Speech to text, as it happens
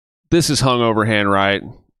This is Hungover Handwrite.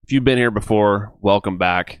 If you've been here before, welcome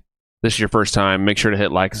back. This is your first time, make sure to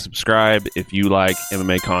hit like and subscribe if you like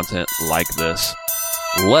MMA content like this.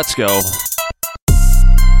 Let's go.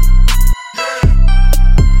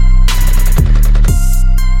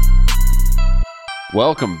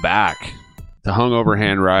 Welcome back to Hungover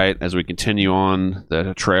Handwrite as we continue on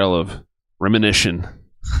the trail of reminiscence.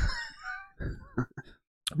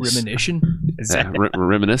 Reminiscing?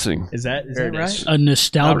 Reminiscing. Is that right? A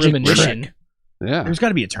nostalgic reminiscing. Yeah. There's got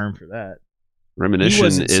to be a term for that.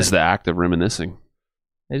 Reminiscing is the act of reminiscing.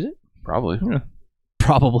 Is it? Probably. Yeah.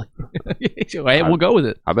 Probably. Hey, we'll go with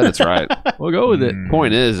it. I bet it's right. We'll go with it.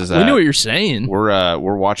 Point is that we know what you're saying.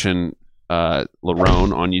 We're watching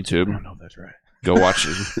Lerone on YouTube. I don't know if that's right. Go watch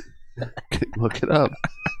it. Look it up.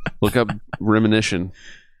 Look up reminiscing.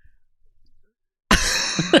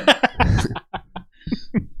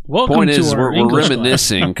 Point is, we're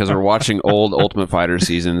reminiscing because we're watching old Ultimate Fighter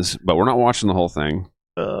seasons, but we're not watching the whole thing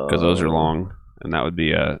because those are long, and that'd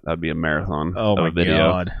be a marathon of a video.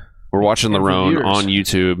 God. We're watching Lerone on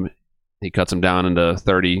YouTube. He cuts them down into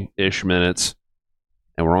 30-ish minutes,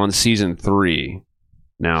 and we're on season 3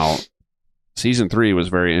 now. Season 3 was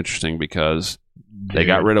very interesting because they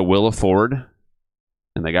got rid of Willa Ford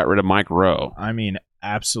and they got rid of Mike Rowe. I mean,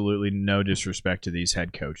 absolutely no disrespect to these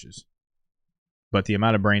head coaches, but the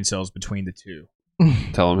amount of brain cells between the two.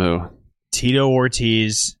 Tell them who. Tito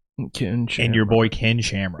Ortiz and your boy Ken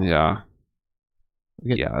Shamrock. Yeah.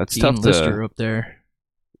 Yeah, it's tough to up there.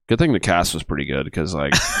 Good thing the cast was pretty good because,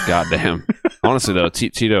 like, goddamn. Honestly, though,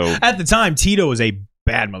 Tito... At the time, Tito was a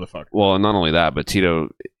bad motherfucker. Well, and not only that, but Tito,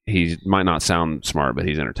 he might not sound smart, but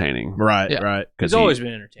he's entertaining. Right, yeah. Right. He's always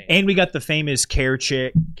been entertaining. And we got the famous chair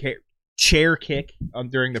kick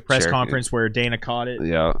during the press conference where Dana caught it.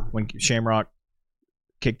 Yeah. When Shamrock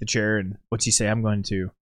kicked the chair, and what's he say? I'm going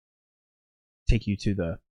to take you to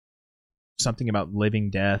the something about living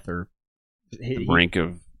death or the brink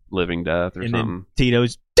of living death or something.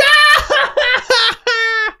 Tito's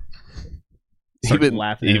even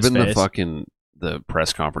the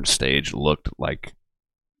press conference stage looked like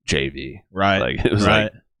JV. Right. Like it was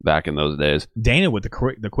like back in those days. Dana with the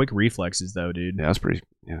quick reflexes though, dude. Yeah, that's pretty.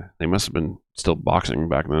 Yeah, they must have been still boxing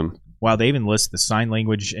back then. Wow, they even list the sign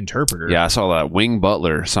language interpreter. Yeah, I saw that. Wing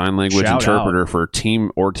Butler, sign language interpreter for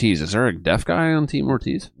Team Ortiz. Is there a deaf guy on Team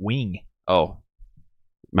Ortiz? Wing. Oh,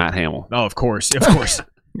 Matt Hamill. Oh, of course. Of course.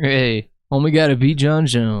 Hey, only got to beat John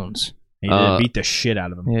Jones. He did beat the shit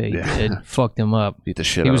out of him. Yeah, he did. Fucked him up. Beat the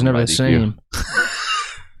shit he out of him. He was never the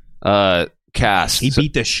same. Cass. He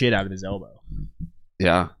beat the shit out of his elbow.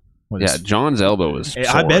 Yeah. John's elbow was sore.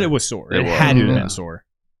 I bet it was sore. It had to have been sore.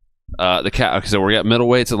 So we got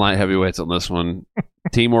middleweights and light heavyweights on this one.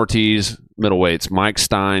 Team Ortiz, middleweights. Mike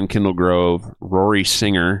Stein, Kendall Grove, Rory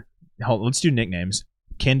Singer. Hold on, let's do nicknames.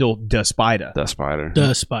 Kendall Da Spida. Da Spider.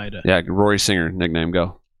 Da Spida. Yeah, Rory Singer, nickname,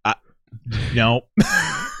 go. No.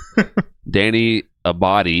 Danny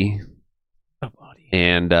Abadi.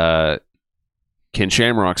 And Ken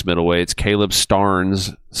Shamrock's middleweights. Caleb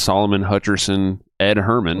Starnes, Solomon Hutcherson, Ed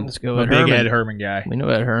Herman. Let's go. Big Ed Herman guy. We know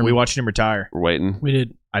Ed Herman. We watched him retire. We're waiting. We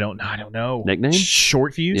did. I don't know. Nickname?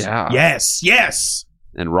 Short fuse? Yeah. Yes.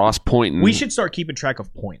 And Ross Poynton. We should start keeping track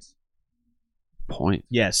of points. Point.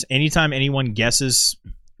 Yes. Anytime anyone guesses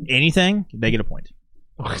anything, they get a point.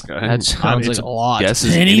 Okay. That sounds like a lot.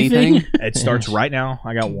 Guesses anything? It starts right now.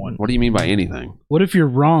 I got one. What do you mean by anything? What if you're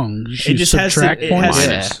wrong? It just subtract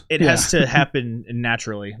points. It has to happen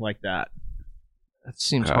naturally like that. That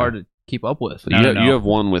seems hard to keep up with. You have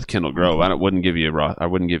one with Kendall Grove. I wouldn't give you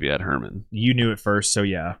Ed Herman. You knew it first, so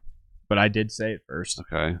yeah. But I did say it first.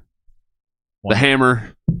 Okay. The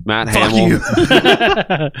Hammer, Matt Fuck Hamill. You.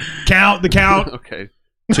 Count the count. Okay.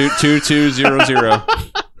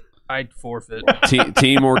 2-2-0-0. I'd forfeit.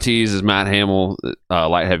 Team Ortiz is Matt Hamill,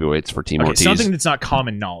 light heavyweights for Team Ortiz. Something that's not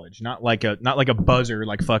common knowledge, not like a buzzer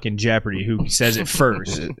like fucking Jeopardy who says it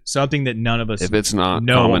first. Something that none of us. If it's not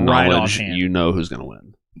common knowledge, you know who's going to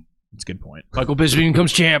win. That's a good point. Michael Bisping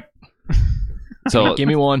becomes champ. So give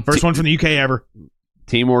me one. First one from the UK ever.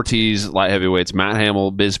 Team Ortiz, light heavyweights, Matt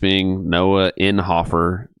Hamill, Bisping, Noah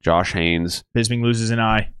Inhofer, Josh Haynes. Bisping loses an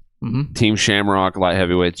eye. Mm-hmm. Team Shamrock, light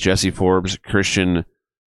heavyweights, Jesse Forbes, Christian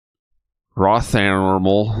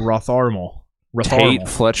Rotharmel, Tate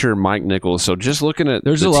Fletcher, Mike Nichols. So just looking at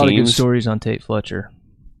there's a lot of good stories on Tate Fletcher.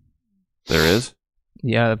 There is?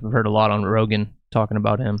 Yeah, I've heard a lot on Rogan talking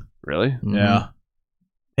about him. Really? Mm-hmm. Yeah.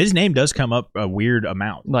 His name does come up a weird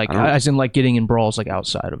amount. Like, as in like getting in brawls like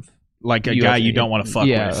outside of. Like a guy you don't want to fuck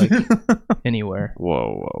with. Like anywhere.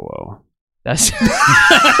 Whoa. That's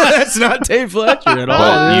that's not Tate Fletcher at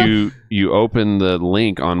all. But you open the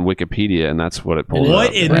link on Wikipedia, and that's what it pulls up.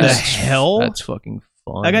 What in the hell? That's fucking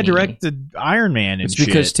fun. I got directed Iron Man and It's shit.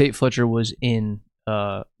 because Tate Fletcher was in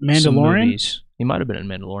some Mandalorian? movies. He might have been in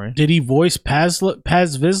Mandalorian. Did he voice Paz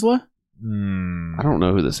Vizsla? I don't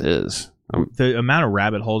know who this is. The amount of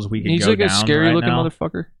rabbit holes we could He's go like down a scary right looking now.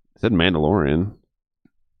 motherfucker. It said Mandalorian.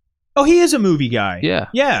 Oh, he is a movie guy. Yeah.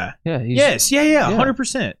 Yeah. Yeah. He's, Yes. Yeah.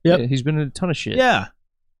 100%. Yep. Yeah, he's been in a ton of shit. Yeah.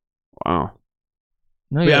 Wow.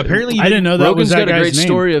 No, Yeah, apparently I didn't know that Rogan's was that got a guy's great name.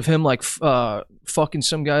 story of him like fucking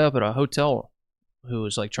some guy up at a hotel who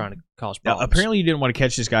was like trying to cause Now, problems. apparently, you didn't want to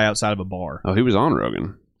catch this guy outside of a bar. Oh, he was on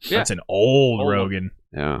Rogan. Yeah. That's an old Old. Rogan.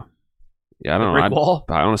 Yeah. Yeah, I don't Rick know. Wall.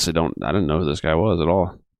 I honestly don't. I didn't know who this guy was at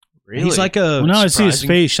all. Really? He's like a. Well, now I see his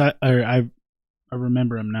surprising- face. I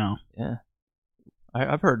remember him now. Yeah.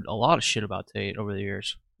 I've heard a lot of shit about Tate over the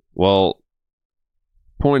years. Well,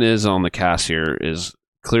 point is on the cast here is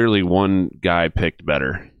clearly one guy picked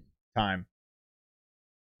better. time.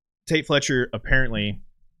 Tate Fletcher, apparently,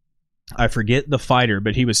 I forget the fighter,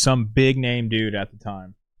 but he was some big name dude at the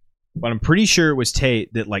time. But I'm pretty sure it was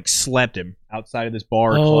Tate that like slept him outside of this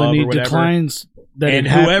bar Oh, club and he or whatever. declines that And it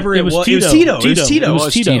happened. whoever it was, Tito. it was Tito. It was Tito. It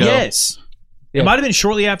was Tito. Yes. Yeah. It might have been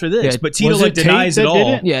shortly after this, Yeah. but Tito Was like it Tate denies that it did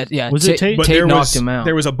all. it? Yeah, yeah. Was it Tate? But Tate there knocked was him out.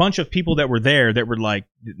 there was a bunch of people that were there that were like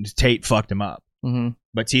Tate fucked him up. Mm-hmm.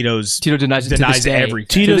 But Tito denies it to denies this day. everything.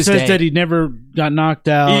 Tito To this says day. that he never got knocked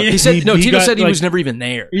out. He He said no. Tito got, said he like- was never even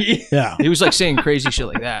there. Yeah. He was like saying crazy shit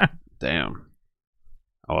like that. Damn.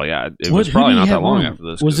 Oh yeah, it What- was who probably did not he that have long on? after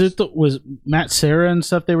this. Was 'cause- it was Matt Serra and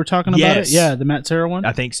stuff they were talking about Yes. it? Yeah, the Matt Serra one.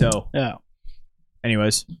 I think so. Yeah.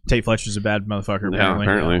 Anyways, Tate Fletcher's a bad motherfucker. Yeah,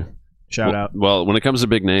 apparently. Shout out. Well, when it comes to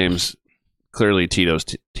big names, clearly Tito's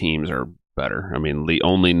teams are better. I mean, the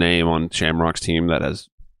only name on Shamrock's team that has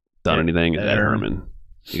done anything is Ed Herman.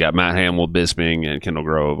 You got Matt Hamill, Bisping, and Kendall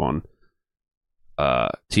Grove on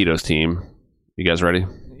Tito's team. You guys ready?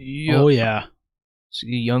 Oh yeah. See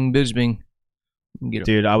young Bisping.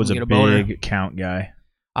 Dude, I was a get a boner. big Count guy.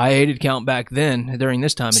 I hated Count back then. During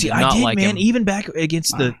this time, See, I did not like man. him. Even back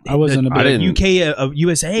against the I wasn't a I big. didn't- UK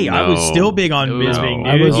USA, I was No. still big on No. Bisping.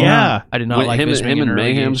 I Dude. was Yeah, I did not When like him, Bisping him in and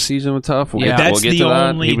early Mayhem's games. season was tough. Yeah. that's we'll get the to that.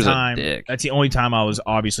 only He was time. a dick. That's the only time I was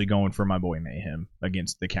obviously going for my boy Mayhem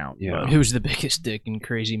against the Count. Yeah. But Who's the biggest dick and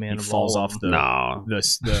crazy man he of falls all off of them? the No.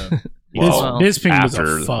 the Well, Bisping was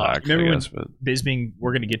after a the fuck. fact, I Remember when- guess, but Bisping.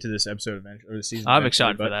 We're gonna get to this episode eventually, or the season. I'm eventually,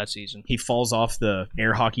 excited but for that season. He falls off the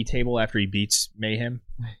air hockey table after he beats Mayhem.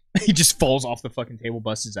 He just falls off the fucking table,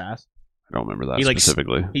 busts his ass. I don't remember that He, like,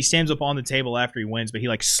 specifically. He stands up on the table after he wins, but he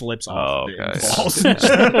like slips off. Oh, it and okay. falls.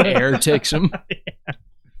 Air takes him.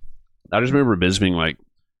 I just remember Bisping, like,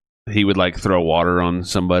 he would like throw water on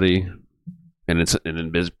somebody, and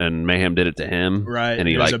then Mayhem did it to him, Right. And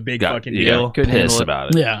he It was like a big got, fucking he deal. got Couldn't pissed handle it.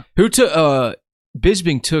 about it. Yeah. Who took?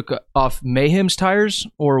 Bisping took off Mayhem's tires,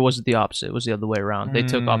 or was it the opposite? It was the other way around. They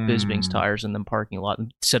took off Bisping's tires in the parking lot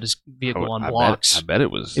and set his vehicle on blocks. I bet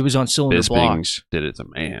it was. It was on cylinder Bisping blocks. did it to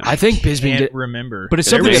Mayhem. I think Bisping Can't did, remember. but it's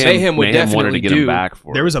There something was- that Mayhem would definitely wanted to get do. him back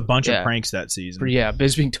for. There was a bunch Yeah. of pranks that season. But yeah,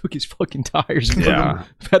 Bisping took his fucking tires. And Yeah.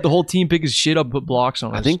 had the whole team pick his shit up, and put blocks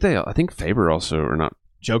on. I think Faber also or not.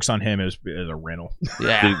 Jokes on him as a rental.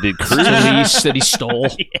 Yeah. Did It's Cruz a lease that he stole.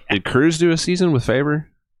 did Cruz do a season with Faber?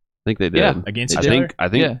 I think they did. Yeah. Against I each think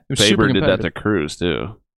other? Yeah, it was super Faber did that competitive. to Cruz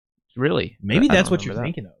too. Really? Maybe I that's don't what you're remember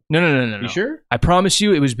that. thinking of. No. You sure? I promise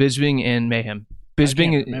you, it was Bisping and Mayhem. I can't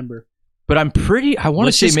Bisping, remember. but I'm pretty. I want to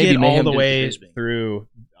Let's say just maybe get Mayhem all the did way Bisping. through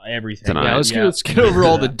everything. Tonight. Yeah, let's get over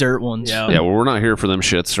all the dirt ones. Yeah. Yeah, well, we're not here for them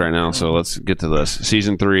shits right now, so let's get to this.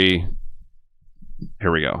 Season 3.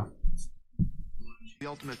 Here we go. The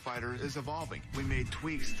Ultimate Fighter is evolving. We made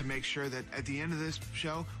tweaks to make sure that at the end of this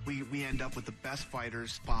show, we end up with the best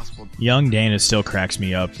fighters possible. Young Dana still cracks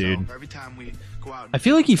me up, dude. So every time we go out, I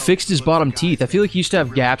feel like he fixed his bottom teeth. I feel like he used to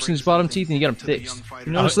have gaps in his bottom teeth, and he got them fixed.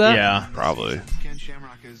 You notice that? Yeah. Probably. Ken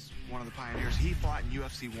Shamrock is one of the pioneers. He fought in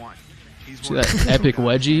UFC 1. He's See one that of the epic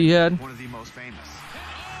wedgie he had? one of the most famous.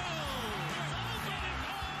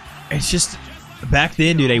 It's just back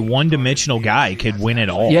then, dude. A one-dimensional guy could win it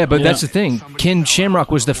all. Yeah, but that's the thing. Ken Shamrock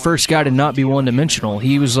was the first guy to not be one-dimensional.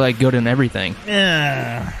 He was like good in everything.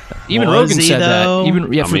 Even Was Rogan he, said though? that.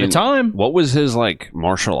 Even I for mean, the time, What was his like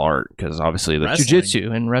martial art? Because obviously the Wrestling.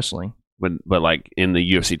 jiu-jitsu and wrestling. but like in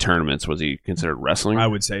the UFC tournaments, was he considered wrestling? I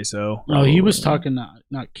would say so. No, he was talking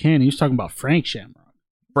not Ken. He was talking about Frank Shamrock.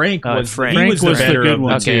 Frank was Frank. He was Frank was the the better good of the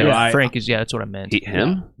one. Okay, two. yeah, Frank is. Yeah, that's what I meant.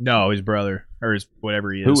 Him? No, his brother or his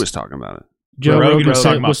whatever he is. Who was talking about it? Joe Rogan Rogan was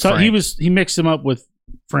talking about Frank. he mixed him up with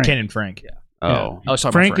Frank. Ken and Frank? Yeah. Oh, I was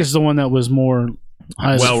talking Frank about is the one that was more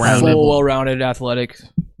Well-rounded. full, well-rounded, athletic.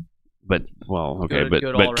 But Good all but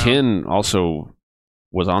around. Ken also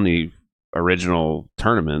was on the original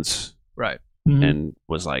tournaments, Right. and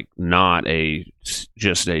was like not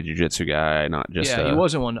just a jiu-jitsu guy, not just he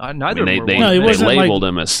wasn't one. Neither they, of them they, were one. No, he they wasn't labeled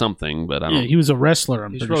him as something, but I don't. Yeah, he was a wrestler.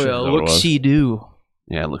 I'm He's pretty probably sure. a what it was. look-see-do.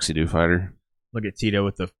 Yeah, look-see-do fighter. Look at Tito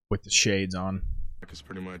with the shades on. Because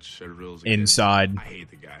pretty much set of rules Inside. I hate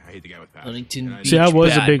the guy. I hate the guy with passion. Huntington And Beach See, I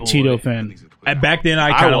was a bad big boy. Tito fan. Back then,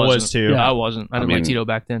 I kind of was too. Yeah, I wasn't. I didn't like mean- Tito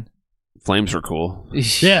back then. Flames were cool.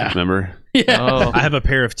 Yeah. Remember? Yeah. Oh. I have a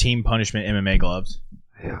pair of Team Punishment MMA gloves.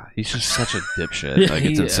 Yeah, he's just such a dipshit. Like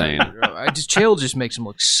it's insane. Chael just makes him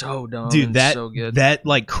look so dumb. Dude, and that so good. that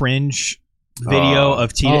like cringe video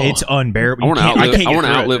of Tito, it's unbearable. I want to You can't get through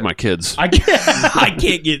outlive it. my kids. I can't. I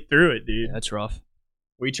can't get through it, dude. Yeah, that's rough.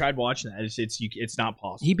 We tried watching that. It's not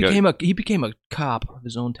possible. He became a cop of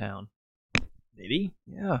his own town. Did he?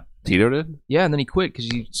 Yeah, Tito did? yeah, and then he quit because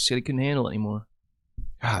he said he couldn't handle it anymore.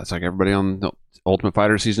 God, it's like everybody on the Ultimate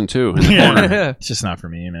Fighter Season 2 in the corner. It's just not for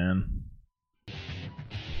me, man.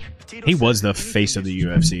 He was the face of the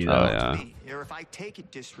UFC, though. Oh, yeah. Or if I take it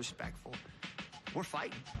disrespectful, we're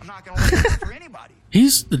fighting. I'm not going to let it for anybody.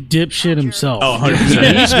 He's the dipshit himself. Oh,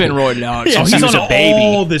 100%. He's been roided out. Oh, since he's he was on a baby.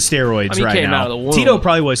 all the steroids I mean, he right came now. out of the womb. Tito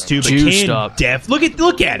probably was too, but Juiced Ken up.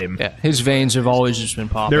 look at him. Yeah, his veins have always just been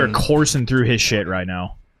popping. They're coursing through his shit right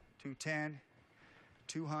now. 210,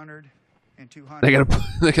 200, and 200. They gotta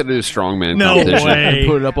do strongman No competition. way. and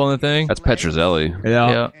put it up on the thing. That's Petrozelli.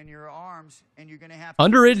 Yeah. And your arms, and you're going to have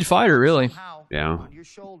Underrated fighter, really. somehow Yeah. on your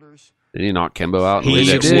shoulders. Did he knock Kimbo out? in the He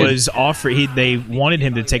lead-up? did. was offered. They wanted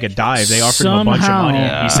him to take a dive. They offered him a bunch of Somehow. money.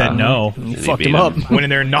 Yeah. He said no. He he fucked beat him up. him. Went in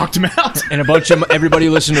there and knocked him out. And a bunch of everybody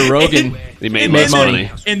listened to Rogan. He made And less then-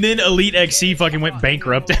 money. And then Elite XC fucking went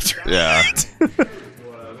bankrupt after. Yeah.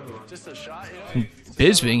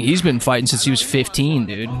 Bisbing, he's been fighting since he was 15,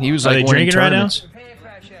 dude. He was Are like they winning drinking right now? tournaments.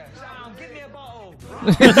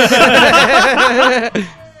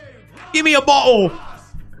 Give me a bottle.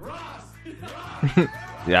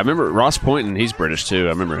 Yeah, I remember Ross Poynton. He's British, too. I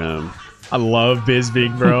remember him. I love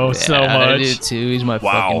Bisbing, bro, so Yeah, I do much. too. He's my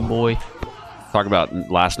Wow. fucking boy. Talk about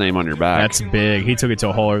last name on your back. That's big. He took it to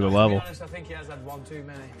a whole other level. I think he has had one too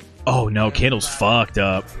many. Oh no, Kendall's fucked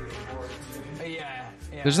up.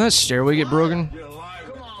 Doesn't that stairway get broken?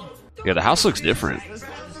 Yeah, the house looks different.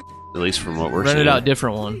 At least from what we're Rented seeing. out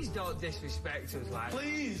different one. Please don't disrespect us, lad.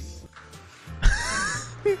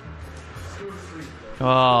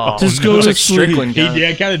 Oh, Just go looks to like Strickland. He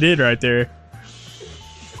guy. kind of did right there.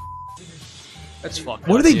 That's fucked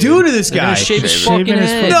What up, are they dude. doing to this They're gonna guy? shave his Shaving fucking his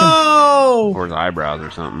head. No, Or his eyebrows or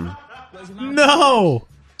something. no.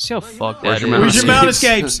 See how fucked Where's that your is. Where's your mount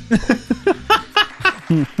Escapes. escapes?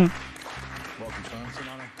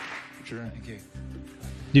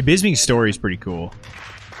 Dude, Bisbing's story is pretty cool.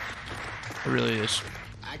 It really is.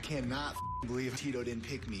 I cannot believe Tito didn't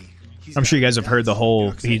pick me. I'm sure you guys have heard the whole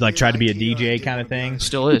he like tried to be a DJ kind of thing.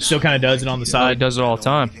 Still is. Still kind of does it on the He side. does it all the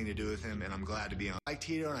time. Anything to do with him, and I'm glad to be on. I like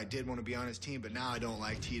Tito, and I did want to be on his team, but now I don't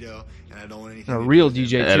like Tito, and I don't want anything. A to real do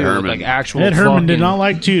with him. DJ Ed too, Herman. like actual. Ed Herman did fucking- not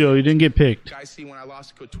like Tito. He didn't get picked. Guys, see, when I lost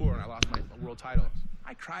to Couture and I lost my world title,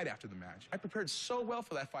 I cried after the match. I prepared so well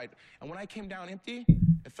for that fight, and when I came down empty,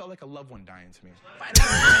 it felt like a loved one dying to me.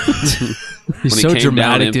 He's When he so came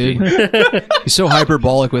down dramatic, dude. He's so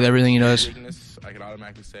hyperbolic with everything he does. I can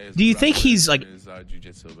automatically say is Do you the think best he's, like, is,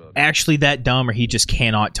 jiu-jitsu ability. Actually, that dumb, or he just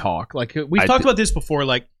cannot talk. Like we've I talked thi- about this before.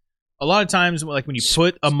 Like a lot of times, like when you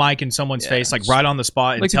put a mic in someone's face, like right on the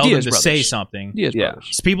spot, and Like the tell them Diaz to brothers. say something. Diaz Yeah.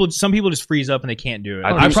 brothers. Some people just freeze up and they can't do it.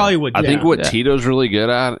 I I, think- probably would. I think what Yeah. Tito's really good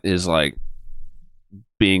at is like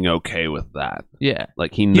being okay with that. Yeah.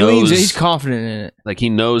 Like he He knows, he's confident in it. like he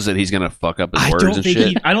knows that he's gonna fuck up his I words don't and think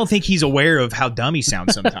shit. I don't think he's aware of how dumb he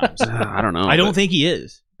sounds sometimes. I don't know. I don't but- think he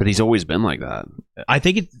is. But he's always been like that. I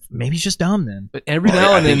think maybe he's just dumb then. But every Well,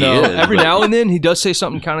 now I and then, think he though, is, every but- now and then, he does say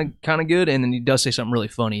something kind of good, and then he does say something really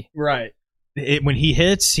funny. Right. When he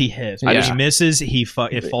hits, he hits. Yeah. When he misses,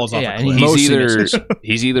 it falls off Yeah, a and cliff. he- He's Mostly either misses.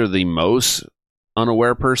 he's either the most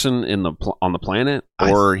unaware person in the on the planet,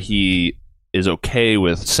 or he is okay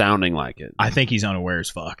with sounding like it. I think he's unaware as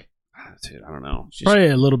fuck. Dude, I don't know. Probably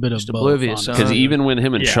a little bit of just both, oblivious, honestly. Because even when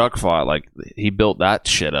him and Yeah. Chuck fought, like he built that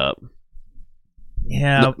shit up.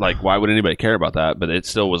 Yeah. Like, why would anybody care about that? But it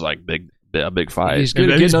still was like a big fight. He's good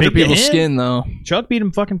It at was getting under big to people's him. skin, though. Chuck beat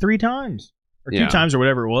him fucking 3 times. Or 2 Yeah. times or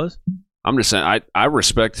whatever it was. I'm just saying, I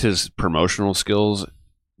respect his promotional skills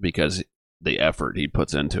because the effort he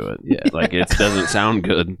puts into it. Yeah. Like it doesn't sound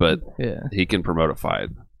good, but Yeah. he can promote a fight.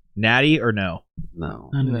 Natty or no? No.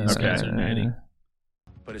 None of these Okay. guys are natty.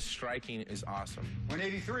 But his striking is awesome.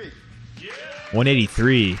 183.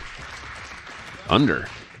 183. Under.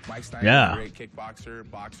 Mike Snyder, Yeah. a great kickboxer,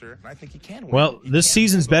 boxer. And I think he can win. Well, this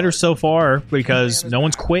season's better so far because no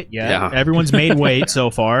one's quit yet. Yeah. Everyone's made weight so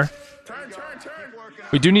far.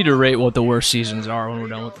 We do need to rate what the worst seasons are when we're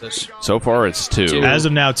done with this. So far, it's 2. As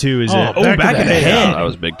of now, 2 is it. Oh, back back of the Yeah, head. that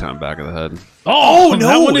was big time back of the head. Oh, no,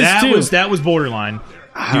 that one is that 2. was borderline.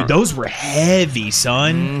 Dude, those were heavy,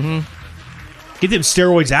 son. Mm-hmm. Get them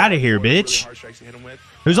steroids out of here, bitch. Hard strikes to hit him with.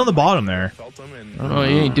 Who's on the bottom there? Felt him and I don't know,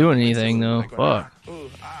 he ain't doing anything, though. Fuck.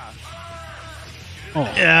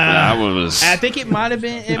 That one was. I think it might have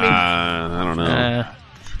been. I don't know.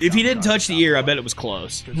 If he didn't touch the ear, I bet it was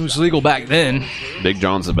close. It was legal back then. Big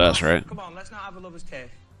John's the best, right? Come on, let's not have a lover's tiff.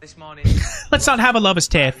 This morning, Let's not have a lover's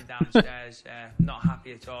tiff. downstairs, not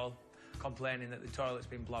happy at all, complaining that the toilet's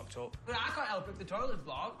been blocked up. But I can't help if the toilet's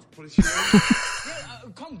blocked. Yeah,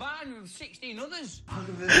 combined with 16 others.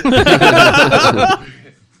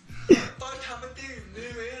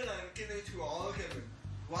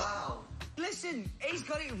 Listen, he's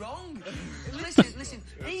got it wrong. Listen,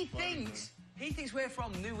 he thinks we're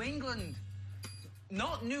from New England.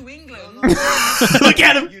 Not New England. Look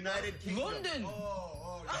at him. London.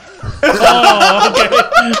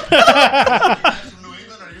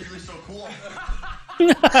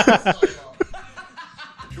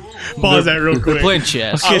 Pause that real quick. Playing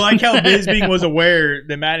chess. I like how Bisping was aware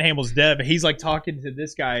that Matt Hamill's dead, but he's like talking to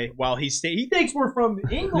this guy while he thinks we're from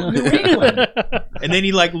England, New England, and then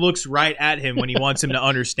he like looks right at him when he wants him to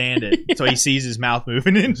understand it, so he sees his mouth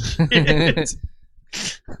moving and shit.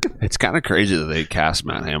 It's kind of crazy that they cast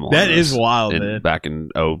Matt Hamill. That is wild, man. Back in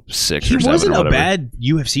 06 He or 7 wasn't or a whatever. bad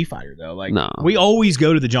UFC fighter though. Like No. we always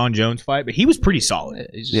go to the John Jones fight, but he was pretty solid.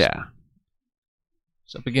 He's just- Yeah.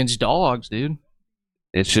 It's up against dogs, dude.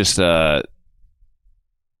 It's just, I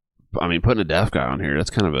mean, putting a deaf guy on here, that's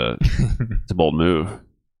kind of it's a bold move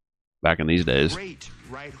back in these days. Great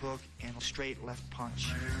right hook and a straight left punch.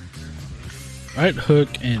 Right hook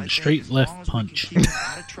and straight left punch.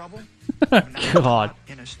 Out of trouble. God.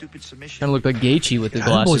 In a stupid submission. Kind of look like Gaethje with the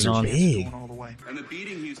glasses on. Big. Going all the way. And the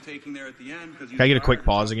beating he was taking there at the end. Can I get a quick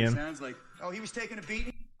pause again? Oh, he was taking a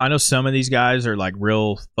beating. I know some of these guys are like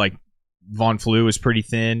real, like Von Flue is pretty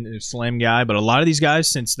thin, a slim guy, but a lot of these guys,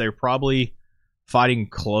 since they're probably fighting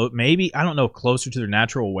close, maybe I don't know, closer to their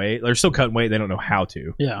natural weight, they're still cutting weight. They don't know how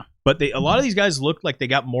to. Yeah. But a lot of these guys look like they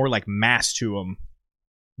got more like mass to them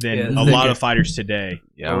than Yeah, a they lot get- of fighters today.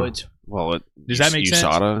 Yeah. Oh, it's Does that make sense?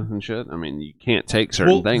 USADA and shit. I mean, you can't take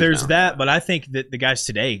certain things. There's now. that, but I think that the guys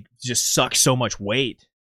today just suck so much weight.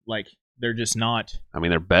 Like they're just not. I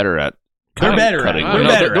mean, they're better at. They're better at it. I We're don't know,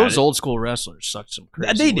 better at those it. old school wrestlers sucked some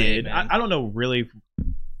crazy They weight, did. man. I don't know really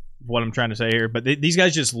what I'm trying to say here, but these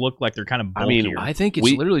guys just look like they're kind of I bulkier. mean, I think it's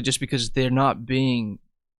literally just because they're not being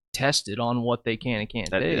tested on what they can and can't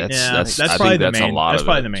do. that's I probably think the that's main. a lot That's of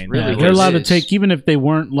probably it. the main. Really Yeah, what they're it allowed to is. take, even if they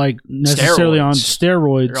weren't like necessarily on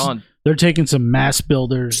steroids, They're on they're taking some mass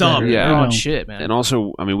builders. Some, that are, yeah. they're you on know, shit, man. And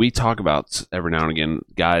also, I mean, we talk about every now and again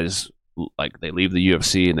guys like they leave the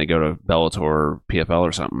UFC and they go to Bellator or PFL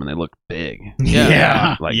or something and they look big,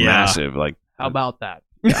 Yeah. like Yeah. massive, like How about that?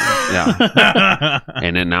 yeah.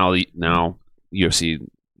 And then now UFC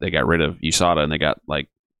they got rid of USADA and they got like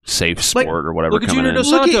Safe Sport or whatever Look at coming Junior in. Dos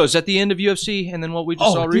Santos at the end of UFC, and then what we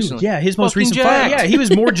just saw dude, recently. yeah, his most Fucking recent fight. jacked. Yeah, he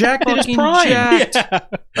was more jacked than his Fucking prime. jacked. Yeah.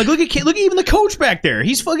 Like look at even the coach back there.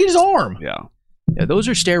 He's fucking his arm. Yeah. Yeah, those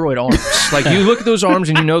are steroid arms. Like you look at those arms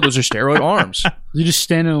and you know those are steroid arms. You just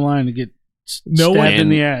stand in line to get No stabbed one- in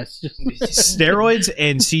the ass. Steroids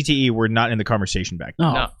and CTE were not in the conversation back then.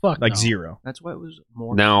 Oh, No. fuck Like no. zero. That's why it was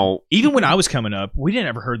more. Now Even when I was coming up, we didn't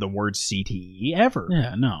ever heard the word CTE ever.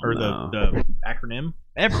 Yeah, no. Or No. the acronym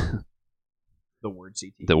ever. The word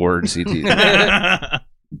CTE. the word CT,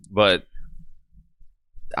 but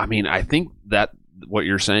I mean, I think that what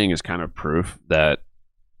you're saying is kind of proof that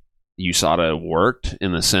USADA worked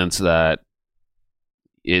in the sense that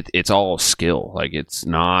it's all skill. Like it's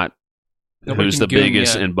not Nobody who's can the goon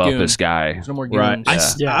biggest yet. and buffest Goon. guy. There's no more Right.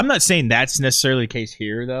 goons. Yeah. I'm not saying that's necessarily the case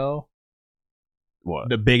here, though. What?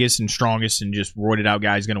 The biggest and strongest and just roided out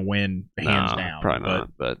guy is going to win hands No, down. probably But not.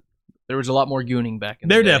 But There was a lot more gooning back in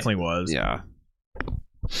there the day. definitely was. yeah,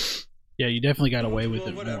 Yeah, you definitely got away with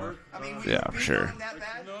it whatever. more. I mean, yeah, for sure.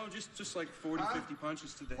 No, just like 40, 50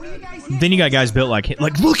 punches to the What do you head. guys Then you got guys built like him.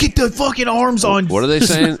 Like, look at the fucking arms on. What are they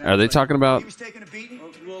saying? Are they talking about? He was taking a beating.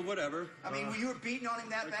 Oh, well, whatever. I mean, you were beating on him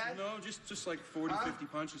that bad. No, just like 40, 50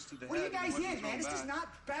 punches to the What are you head. guys One in, was man? all It's just back. not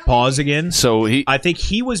balanced. Pause again. So he, I think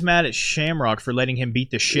he was mad at Shamrock for letting him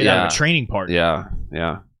beat the shit out of Yeah. a training partner.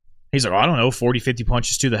 yeah. He's like, I don't know, 40, 50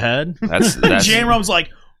 punches to the head. That's Shamrock's like,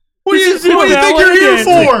 What do you think you're here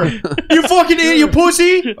for? You fucking idiot, you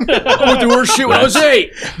pussy! I went through worse shit when I was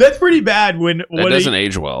 8. That's pretty bad when that doesn't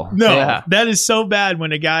age well. No, that is so bad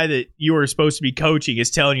when a guy that you are supposed to be coaching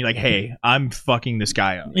is telling you like, "Hey, I'm fucking this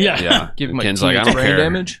guy up." Yeah. Give him like Ken's like, I don't brain care.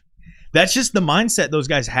 damage. That's just the mindset those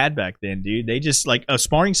guys had back then, dude. They just like a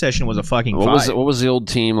sparring session was a fucking fight. What was the old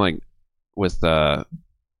team like with was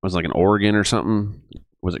it like an Oregon or something?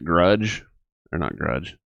 Was it Grudge or not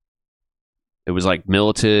Grudge? It was like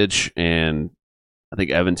Militich and I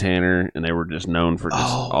think Evan Tanner, and they were just known for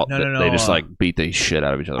just they just like beat the shit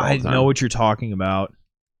out of each other all the time. I know what you're talking about. I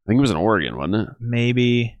think it was in Oregon, wasn't it?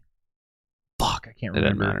 Maybe. Fuck, I can't remember. It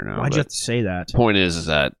doesn't matter now. Why'd you have to say that? Point is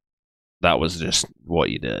that was just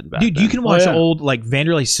what you did back Dude, then. you can watch old like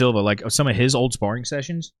Vanderlei Silva, like some of his old sparring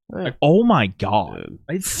sessions. Like, oh my god,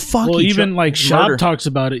 Even like Schaub talks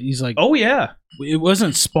about it. He's like, oh yeah, it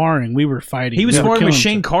wasn't sparring. We were fighting. He was sparring with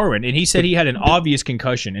Shane Carwin, and he said he had an obvious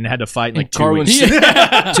concussion and had to fight in like 2 weeks.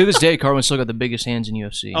 To this day, Carwin's still got the biggest hands in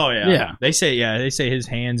UFC. Oh yeah. They say his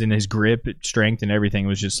hands and his grip, strength, and everything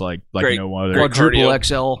was just like no other. Quadruple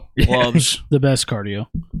XL gloves, the best cardio.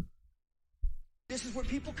 This is where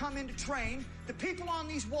people come in to train. The people on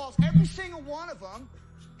these walls, every single one of them,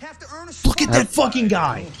 have to earn a spot. Look at that fucking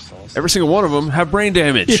guy. Every single one of them have brain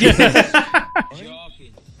damage. No,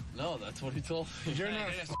 that's what he told me. You're not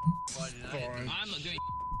I'm not doing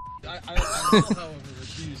I will, however,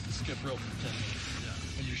 refuse to skip rope for 10 minutes.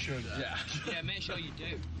 Yeah. And you should. Yeah, make sure you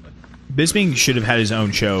do. Bisping should have had his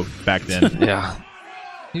own show back then. Yeah.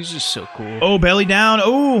 He was just so cool. Oh, belly down.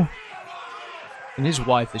 Oh. And his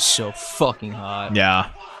wife is so fucking hot. Yeah.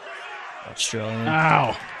 Australian.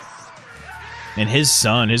 Ow. And his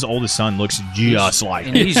son, his oldest son, looks just like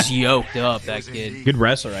him. And he's yoked up, that kid. Good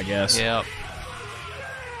wrestler, I guess. Yep.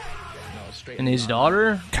 And his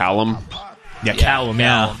daughter? Callum. Yeah, Callum,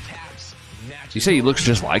 yeah. You say he looks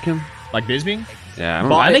just like him? Like Bisping? Yeah,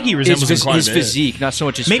 I think he resembles him quite his a bit. physique, not so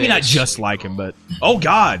much his Maybe face. not just like him, but... Oh,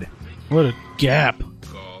 God. What a gap.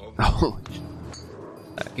 Oh.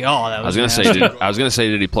 God, that I was gonna say,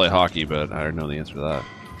 did he play hockey? But I already know the answer to that.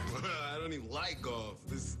 I don't even like golf.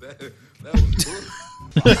 That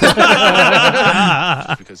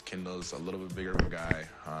was because Kendall's a little bit bigger of a guy,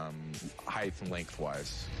 height and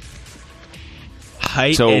lengthwise.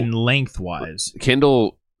 Height and lengthwise.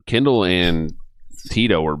 Kendall and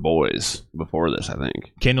Tito were boys before this, I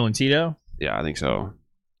think. Kendall and Tito? Yeah, I think so.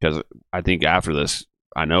 Because I think after this,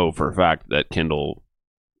 I know for a fact that Kendall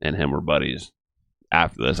and him were buddies.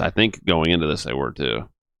 After this, I think going into this, they were too.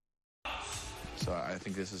 So I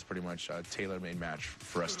think this is pretty much a tailor-made match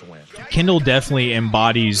for us to win. Kendall definitely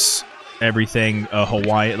embodies everything a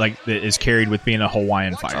Hawaiian, like that is carried with being a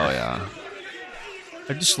Hawaiian fighter. Oh yeah.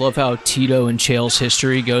 I just love how Tito and Chael's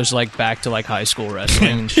history goes like back to like high school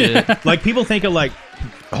wrestling and shit. Like people think of like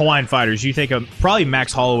Hawaiian fighters, you think of probably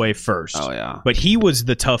Max Holloway first. Oh yeah. But he was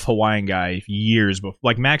the tough Hawaiian guy years before.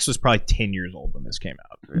 Like Max was probably 10 years old when this came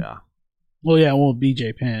out. Yeah. Well, yeah,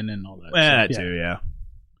 BJ Penn and all that. That too, yeah.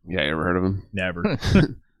 Yeah, you ever heard of him? Never.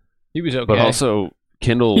 He was okay. But also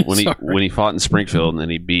Kendall when he fought in Springfield and then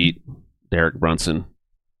he beat Derek Brunson.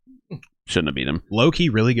 Shouldn't have beat him. Low key,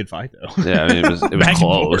 really good fight though. Yeah, I mean it was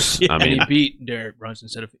close. Yeah. I mean, and he beat Derek Brunson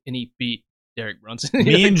and he beat Derek Brunson.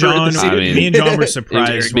 Me and John were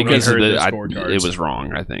surprised because when we heard the scorecards. It was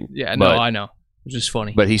wrong, I think. Yeah, no, I know. It was just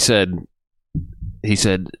funny. But he said,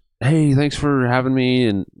 "Hey, thanks for having me,"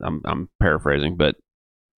 and I'm paraphrasing, but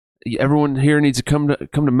everyone here needs to come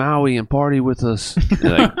to Maui and party with us.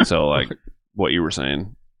 So what you were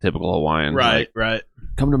saying, typical Hawaiian, right?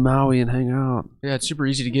 Come to Maui and hang out. Yeah, it's super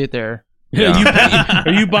easy to get there. Yeah.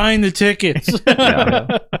 Are you buying the tickets? Yeah.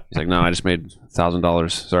 He's like, no, I just made $1,000.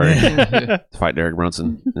 Sorry, to fight Derek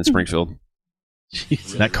Brunson in Springfield.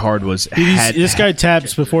 Jesus. That card was. This guy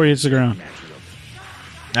taps before he hits the ground.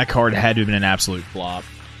 That card had to have been an absolute flop.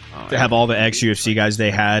 To have all the ex-UFC guys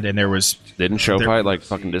they had, and there was... Didn't Showfight like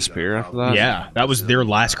fucking disappear after that? Yeah, that was their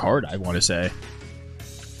last card, I want to say.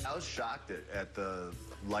 I was shocked at the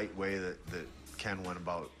light way that Ken went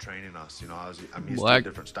about training us. You know, I'm used to a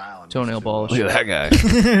different style. Toenail polish. Look at that guy.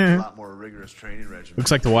 A lot more rigorous training regimen.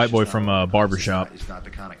 Looks like the white boy from Barbershop. It's not the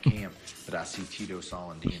kind of camp that I see Tito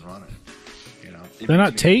Solentine running. You know, they're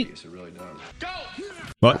not Tate. It really does.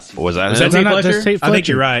 What was that? Was that Tate Fletcher? Tate Fletcher? I think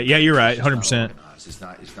you're right. Yeah, you're right. 100%. It's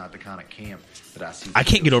not the kind of camp that I see. I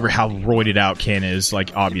can't get over how roided out Ken is.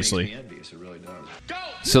 Like obviously. It really does.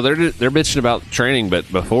 So they're bitching about training, but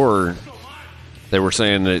before they were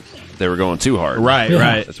saying that they were going too hard. Right.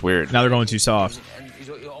 That's weird. Now they're going too soft. And he's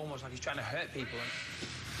almost like he's trying to hurt people.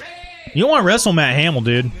 You don't want to wrestle Matt Hamill,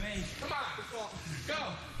 dude.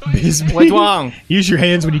 What's Use your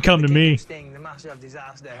hands when you come to me. massive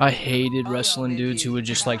disaster. I hated wrestling dudes who would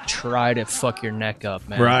just like try to fuck your neck up,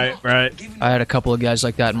 man. Right. I had a couple of guys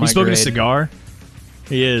like that in my He's smoking grade. a cigar.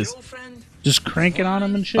 He is. Just cranking on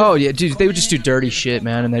him and shit? Oh, yeah, dude. They would just do dirty shit,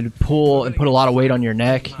 man. And they'd pull and put a lot of weight on your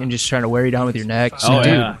neck and just trying to wear you down with your neck. So,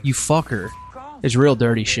 dude, you fucker. It's real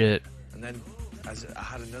dirty shit. And then as I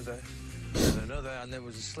had another, and there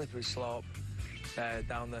was a slippery slope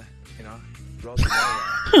down the, road to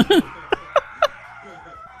nowhere.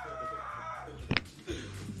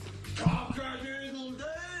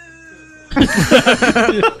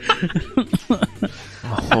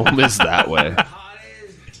 Home is that way.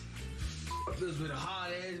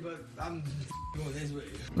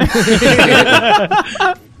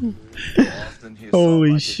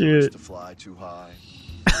 Holy shit. To fly too high,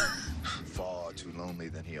 far too lonely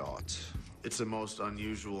than he ought. It's the most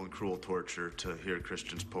unusual and cruel torture to hear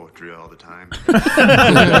Christian's poetry all the time.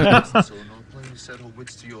 So no plain settle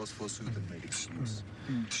wits to yours forsooth and made excuse.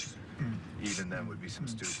 Even then would be some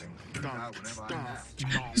stooping.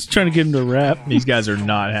 He's trying to get him to rap. These guys are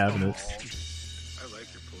not having it. I like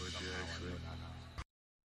your poetry, actually.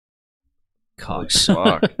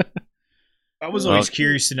 Cocksuck. I was always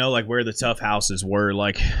curious to know like where the tough houses were,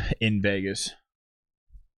 like in Vegas.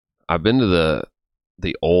 I've been to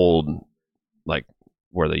the old, like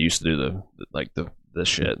where they used to do the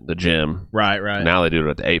shit, the gym. Right. Now they do it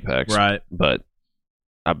at the Apex. Right. But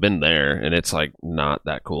I've been there, and it's like not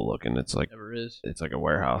that cool looking. It's like Never is. It's like a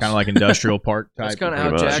warehouse, kind of like industrial park type. That's kind of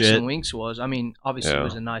how Jackson Winks was. I mean, obviously it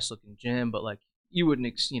was a nice looking gym, but like you wouldn't,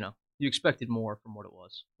 you expected more from what it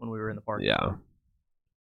was when we were in the park. Yeah.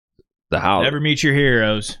 The house. Never meet your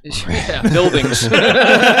heroes. Yeah, buildings.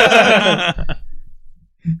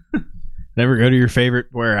 Never go to your favorite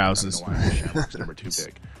warehouses. Never too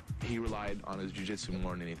big. He relied on his jiu-jitsu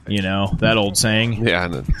more than anything. You know, that old saying. Yeah,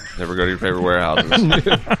 never go to your favorite warehouses.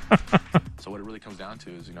 So what it really comes down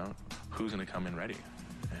to is, who's going to come in ready?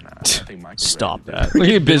 And I think Mike Stop that. Look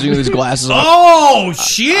at Bisping with his glasses on. Oh,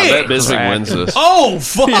 shit! I bet Bisping wins this. Oh,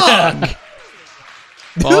 fuck! Yeah.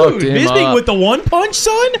 Dude, Bisping with the one punch,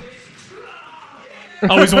 son? I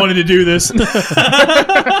always wanted to do this.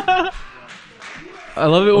 I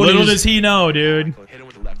love it when little does he know, dude. hit him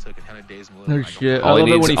with the left hook and kind of daze him a little. No shit. All I he love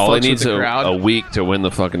it needs, when he all he fucks needs with the crowd. a week to win the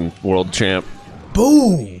fucking world champ.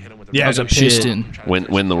 Boom! Yeah, I was a piston.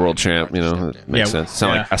 Win the world champ. It makes sense.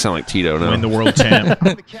 I sound like Tito now. Win the world champ.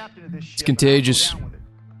 It's contagious.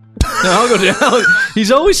 No, I'll go down.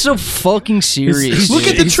 He's always so fucking serious. Look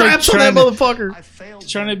at the traps on that motherfucker. He's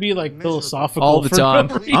trying to be like philosophical all the time.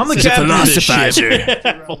 I'm the captain of this shit.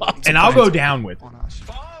 And I'll go down with it.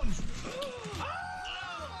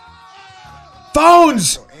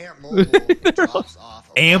 Phones!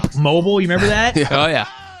 Amp Mobile, you remember that? Oh, yeah.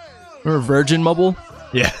 Remember Virgin Mobile?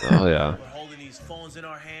 Yeah. Oh, yeah. We're holding these phones in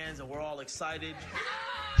our hands and we're all excited.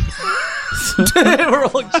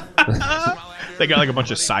 They got like a bunch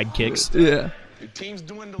of sidekicks. Yeah.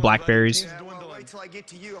 Blackberries.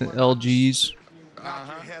 LGs. Knock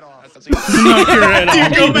your head off.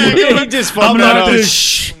 Go back. He just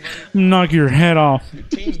knock your head off. Your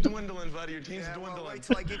team's dwindling, buddy. Your team's dwindling. Wait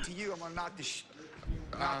till I get to you. I'm gonna knock your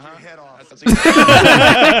head off.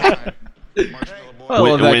 I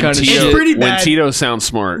love that kind of It's shit. pretty When bad. Tito sounds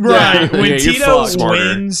smart. Right. Yeah. When Yeah, you're Tito fucked.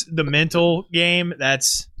 wins the mental game,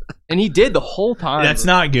 that's And he did the whole time. That's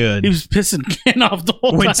not good. He was pissing Ken off the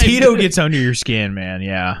whole when time. Tito gets under your skin, man.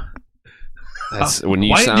 Yeah. That's when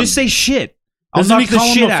you Why sound just say shit? I'll Doesn't knock he the call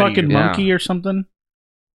shit him a out of fucking you. monkey or something?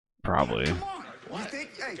 probably.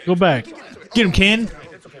 Go back. Get him, Ken.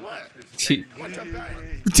 Tito,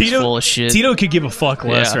 full of shit. Tito could give a fuck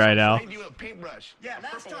less right now. Yeah,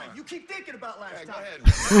 last time. You keep thinking about last time.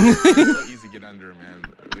 So easy to get under, man.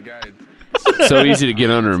 The guy. So easy to get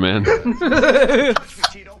under, man. Yeah,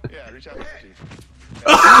 reach out.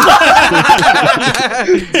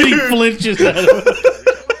 He flinches at him.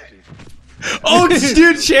 Oh,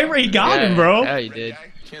 dude, Shamrock, he got him, bro. Yeah, he did.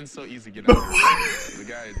 Ken's so easy to get under. The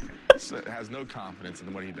guy has no confidence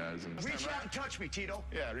in what he does. And Reach out and touch me, Tito.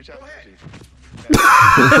 yeah, reach out. Go ahead.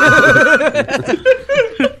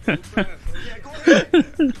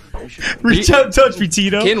 Reach out and touch me,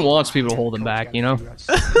 Tito. Ken wants people to hold him back, you know?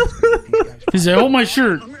 He said, hold my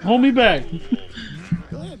shirt. Hold me back.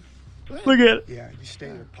 Look at it. Yeah, you stay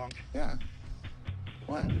there, punk. Yeah.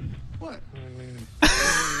 What?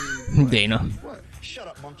 Dana. What? Shut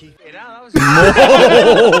up, monkey.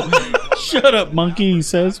 Shut up, monkey, he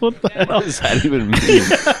says. What the hell? What does that even mean?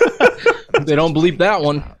 They don't believe that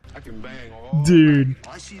one. Dude.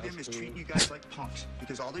 I see them as treating you guys like punks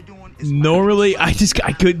because all they're doing is Normally, I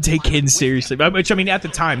couldn't take Ken seriously. Which, I mean, at the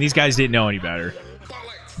time, these guys didn't know any better.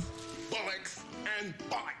 Bollocks and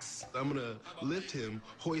bollocks. I'm gonna lift him,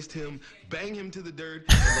 hoist him, bang him to the dirt,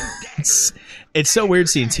 and then dagger. It's so weird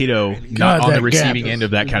seeing Tito not on the receiving end of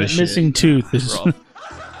that kind of shit. Missing tooth is.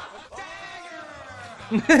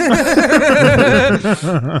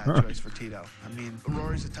 choice for Tito. I mean,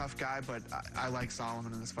 Rory's a tough guy, but I like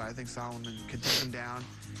Solomon in this fight. I think Solomon can take him down,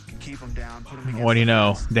 can keep him down, put him against. What do you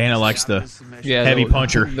know? Dana likes the heavy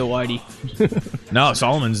puncher. The whitey. No,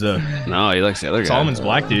 Solomon's the. No, he likes the other guy. Solomon's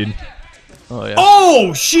black dude. Oh yeah.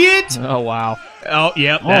 Oh shit! Oh wow. Oh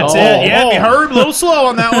yep, that's it. Yeah, you heard a little slow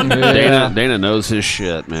on that one. Dana knows his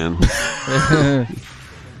shit, man. That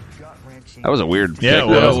was a weird pick. Yeah, it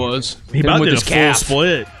was. He about did a full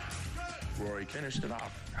split. Rory finished it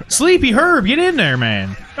off. Sleepy Herb, get in there,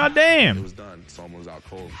 man. God damn. It was done. Solomon was out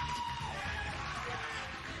cold.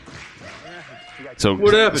 So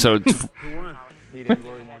What happened?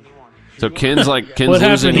 So Ken's what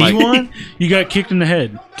losing. happened? He won? You got kicked in the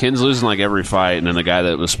head. Ken's losing like every fight, and then the guy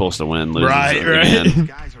that was supposed to win loses again. These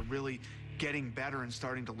guys are really getting better and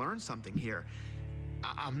starting to learn something here.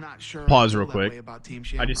 I'm not sure. Pause real quick.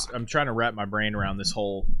 I'm trying to wrap my brain around this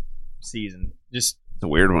whole season. Just It's a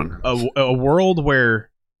weird one. A world where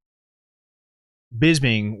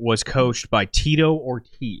Bisping was coached by Tito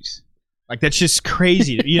Ortiz. Like, that's just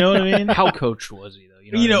crazy. You know what I mean? How coached was he though?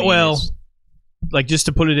 You know, well, like, just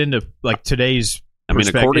to put it into like today's. I mean,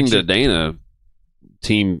 according to Dana,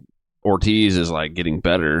 Team Ortiz is like getting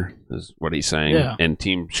better, is what he's saying, and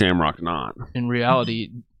Team Shamrock not. In reality,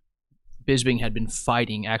 Bisping had been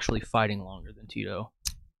actually fighting longer than Tito.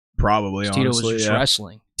 Probably, Tito honestly, was just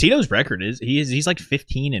wrestling. Tito's record he's like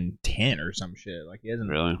 15-10 or some shit. Like, he hasn't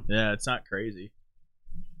really. Yeah, it's not crazy.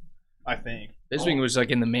 I think Bisping was like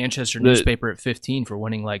in the Manchester newspaper at 15 for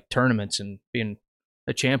winning like tournaments and being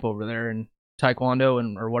a champ over there in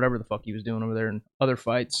Taekwondo or whatever the fuck he was doing over there in other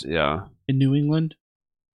fights. Yeah, in New England.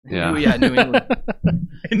 Yeah, New England.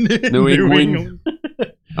 New England.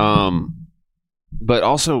 But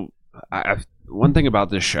also, one thing about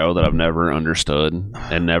this show that I've never understood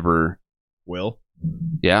and never will.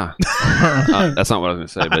 Yeah, that's not what I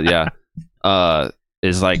was gonna say, but yeah,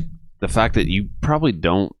 is like the fact that you probably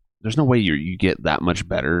don't. There's no way you get that much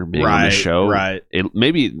better being on the show. Right.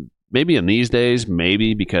 Maybe in these days,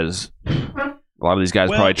 maybe because a lot of these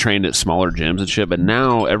guys probably trained at smaller gyms and shit. But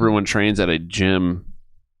now everyone trains at a gym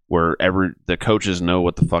where the coaches know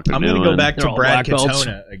what the fuck they're doing. I'm going to go back to Brad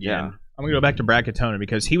Katona again. Yeah. I'm going to go back to Brad Katona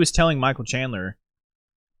because he was telling Michael Chandler,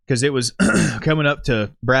 because it was coming up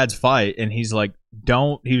to Brad's fight, and he's like,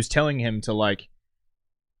 he was telling him to like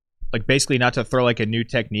basically not to throw like a new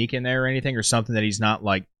technique in there or anything, or something that he's not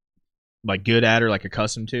like good at or like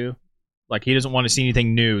accustomed to. Like, he doesn't want to see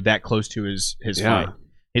anything new that close to his fight.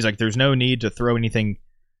 He's like, there's no need to throw anything.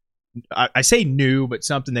 I say new, but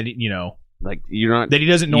something that like you're not that he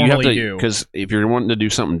doesn't normally do. Because if you're wanting to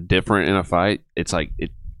do something different in a fight, it's like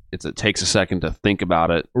it takes a second to think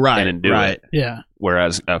about it, and then do it. Yeah.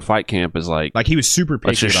 Whereas a fight camp is like he was super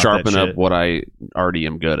patient. Let's just sharpen up what I already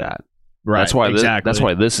am good at. Right. That's why that's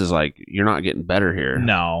why this is like, you're not getting better here.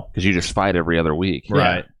 No, because you just fight every other week.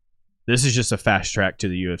 Right. This is just a fast track to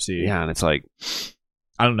the UFC. Yeah, and it's like,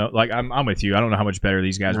 I don't know. Like, I'm with you. I don't know how much better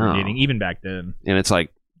these guys were getting even back then. And it's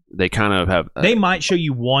like they kind of have. They might show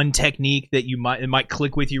you one technique that it might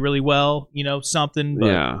click with you really well. Something.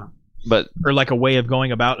 But or like a way of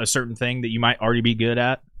going about a certain thing that you might already be good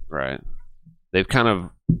at. Right. They've kind of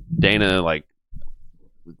Dana like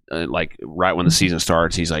right when the season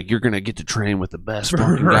starts, he's like, you're gonna get to train with the best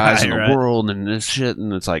fucking guys in the world and this shit,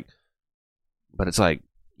 and it's like, but it's like,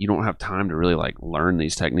 you don't have time to really like learn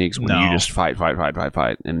these techniques when you just fight,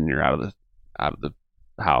 and you're out of the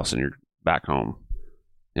house and you're back home.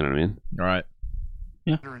 You know what I mean? Right.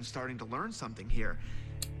 Yeah. And starting to learn something here.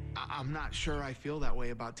 I'm not sure I feel that way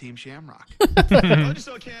about Team Shamrock. Told you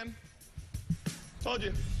so, Ken. Told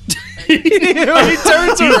you. He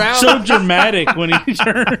turns around. So dramatic when he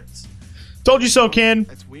turns. Told you so, Ken.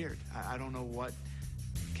 That's weird. I don't know what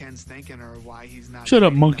Ken's thinking or why he's not. Shut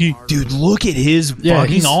up, monkey. Dude, look at his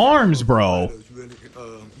fucking arms, bro.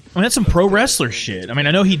 I mean, that's some pro wrestler shit. I mean,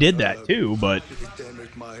 I know he did that too, but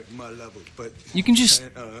you can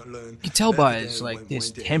tell by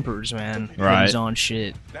his tempers, man. Right. He's on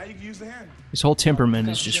shit. His whole temperament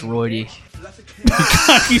is just roidy.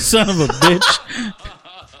 You son of a bitch.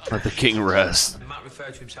 Let the king rest. Matt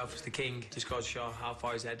referred to himself as the king, just goes to show how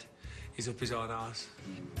far his head is up his own arse.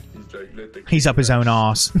 He's up his own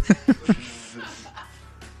arse.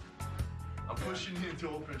 I'm pushing you into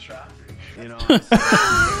open traffic.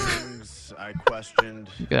 I questioned.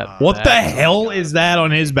 What the hell is that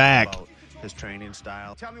on his back? his training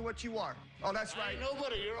style. Tell me what you are. Oh, that's right. I ain't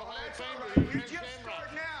nobody. You're a Hall of Famer. Right. You just start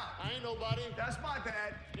now. I ain't nobody. That's my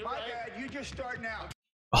bad. My bad. You just start now.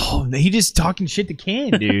 Oh, he just talking shit to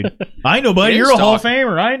Ken, dude. I ain't nobody. You're a Hall of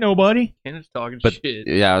Famer. I ain't nobody. Ken is talking shit.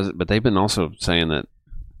 Yeah, but they've been also saying that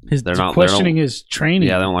they're not questioning his training.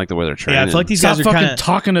 Yeah, they don't like the way they're training. Yeah, I feel like these guys are fucking kind of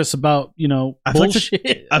talking to us about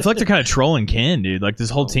bullshit. I feel like they're kind of trolling Ken, dude. Like this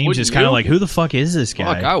whole team's just kind of like, who the fuck is this guy?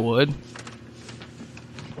 Fuck, I would.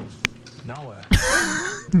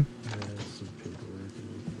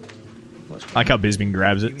 I like how Bisbing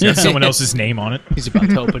grabs it. It's got someone else's name on it. He's about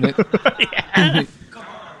to open it.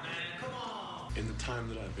 In the time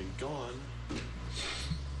that I've been gone,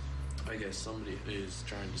 I guess somebody is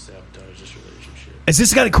trying to sabotage this relationship. Is this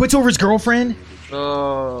the guy that quits over his girlfriend?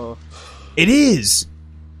 Oh. It is.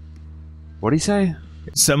 What'd he say?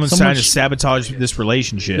 Someone's trying to sabotage this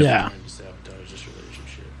relationship. Yeah.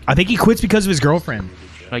 I think he quits because of his girlfriend.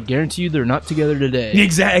 I guarantee you they're not together today.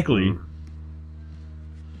 Exactly.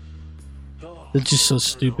 It's just so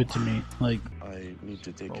stupid to me. Like, I need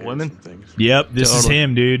to take care women? of some things. Yep, this is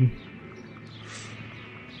him, dude.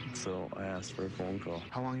 So I asked for a phone call.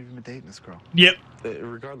 How long have you been dating this girl? Yep.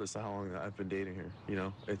 Regardless of how long I've been dating her,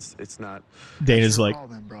 it's not. Dana's like, Call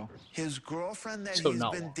then, bro. His girlfriend that So he's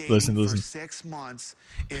not been long. dating Listen. for 6 months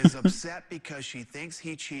is upset because she thinks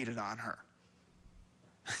he cheated on her.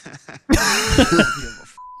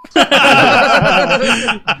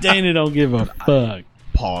 Dana don't give a fuck.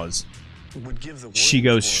 pause. She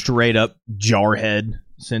goes straight up Jarhead,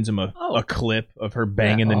 sends him a clip of her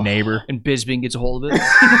banging the neighbor. And Bisbing gets a hold of it.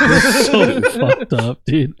 So fucked up,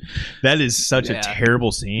 dude. That is such a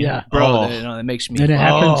terrible scene. Yeah. Bro, that makes me... And it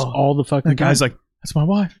happens all the fucking The guy's time. like, that's my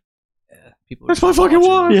wife. People That's my fucking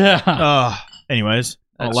wife. Yeah. Anyways,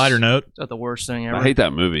 on a That's- lighter note. Is that the worst thing ever? I hate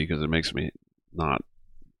that movie because it makes me not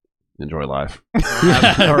enjoy life.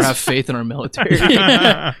 or have faith in our military.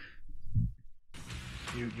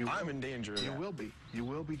 I'm in danger. You will be. You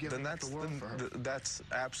will be giving Then up the world for her. that's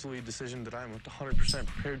absolutely a decision that I'm 100%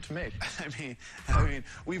 prepared to make. I mean,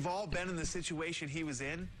 we've all been in the situation he was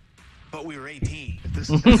in, but we were 18. This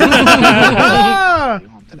is home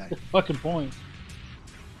today. Fucking point.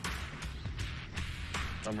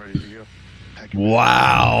 I'm ready to go.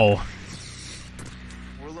 Wow.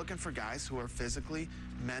 We're looking for guys who are physically,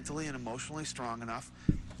 mentally, and emotionally strong enough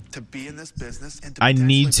to be in this business. And to I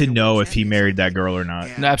need potentially to be know world if he married that girl or not.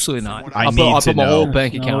 And Absolutely from not. what I I'll need put to my whole know.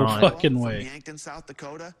 bank No account on it. fucking From way. Yankton, South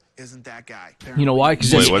Dakota, isn't that guy. You know why?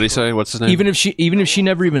 Because Wait, what did he say? What's his name? even if she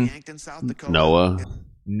never even... Yankton, South Dakota, Noah.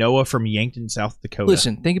 Noah from Yankton, South Dakota.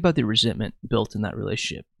 Listen, think about the resentment built in that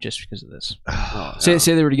relationship just because of this. Oh, Say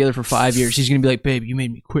they were together for 5 years. He's going to be like, babe, you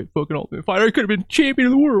made me quit fucking Ultimate Fighter. I could have been champion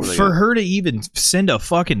of the world. For her to even send a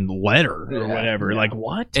fucking letter or whatever. Like,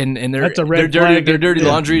 what? And their That's a red dirty, flag. their dirty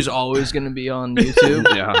laundry is always going to be on YouTube.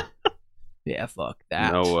 Yeah. Yeah, fuck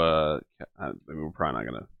that. No, we're probably not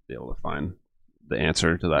going to be able to find the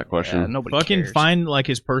answer to that question. Yeah, nobody Fucking cares. find like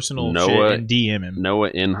his personal Noah- shit and DM him. Noah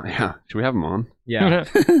should we have him on? Yeah.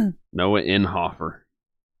 Noah Inhofer.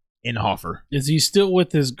 Inhofer. Is he still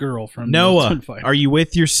with his girl from Noah, Ultimate Fighter? are you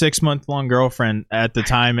with your 6-month-long girlfriend at the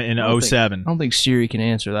time in I don't 07? I don't think Siri can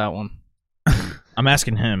answer that one. I'm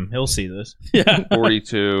asking him. He'll see this. Yeah.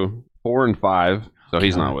 42, 4 and 5. So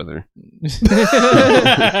he's not with her.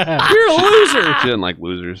 You're a loser. She doesn't like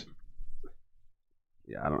losers.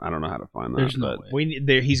 Yeah, I don't know how to find that. There's no but way. We need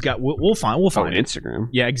there. He's got. We'll find. We'll on find it. Instagram.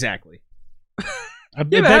 Yeah, exactly. I Yeah,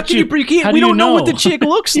 but how bet can you can't, how we do you don't know what the know? chick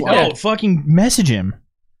looks like. Oh, fucking message him.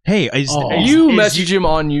 Hey, You message him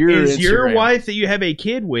on your Is your Instagram. wife that you have a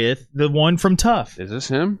kid with the one from Tough? Is this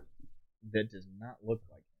him? That does not look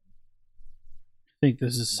like. I think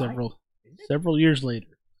this is several years later.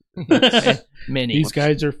 Many. These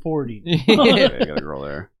guys are 40. Okay, I got a girl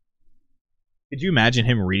there. Could you imagine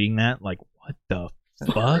him reading that? Like, what the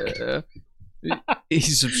fuck? He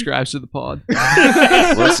subscribes to the pod.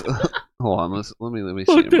 Hold on. Let me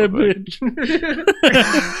see Fuck him that real quick.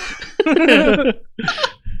 bitch.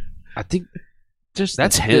 I think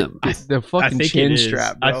that's him. The fucking chin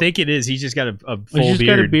strap. Bro. I think it is. He's just got a full He's just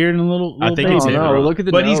beard. got a beard and a little I think baby. it's him. no, bro. look at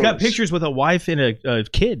the But he's got nose. pictures with a wife and a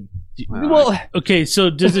kid. Well, Okay, so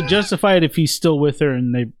does it justify it if he's still with her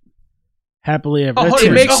and they happily ever? Oh, That's it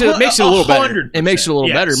her- makes it a little better. 100%, It makes it a little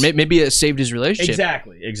yes. better. Maybe it saved his relationship.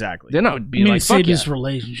 Exactly. Then I would I be mean, like, it saved fuck his yeah.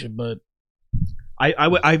 relationship, but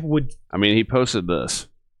I would I mean, he posted this,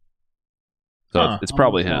 so Huh. it's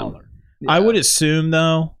probably him. I would assume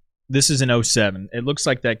though this is an 07. It looks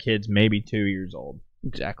like that kid's maybe 2 years old.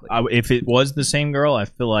 Exactly. If it was the same girl, I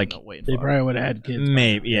feel like they probably would have had kids.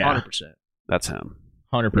 maybe 100%. That's him.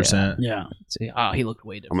 100%. Yeah. See, he looked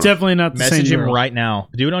way different. Definitely not the same Message him girl. right now.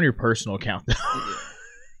 Do it on your personal account.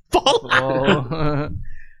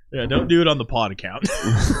 Yeah, don't do it on the pod account.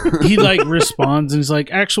 He like responds and he's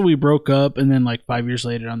like, "Actually, we broke up, and then like 5 years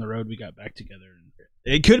later on the road, we got back together."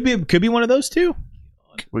 It could be one of those two.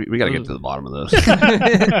 We got to get to the bottom of this.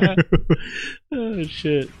 Oh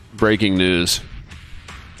shit! Breaking news.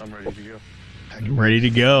 I'm ready to go. I'm ready to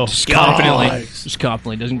go. Just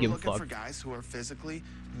confidently doesn't give a fuck. For guys who are physically,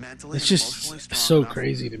 mentally, It's and just emotionally strong so enough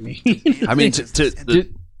crazy to me. I mean,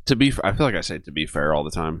 to be, I feel like I say to be fair all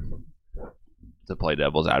the time, to play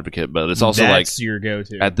devil's advocate, but it's also That's like your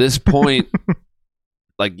go-to. at this point,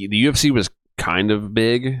 like the UFC was kind of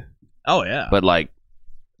big. Oh yeah, but like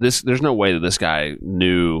there's no way that this guy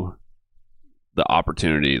knew the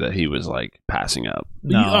opportunity that he was like passing up.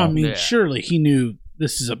 No, I mean, surely he knew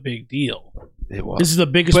this is a big deal. It was. This is the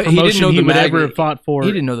biggest But promotion he would ever have fought for. He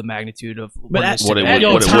didn't know the magnitude of But at what it the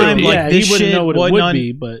would time, be. like Yeah, this he wouldn't shit know what it wasn't would on.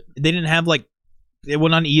 be, but They didn't have like it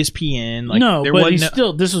wasn't on ESPN. Like no, there but wasn't he's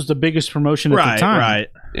still. This was the biggest promotion at right, the time. right.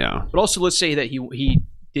 Yeah. But also, let's say that he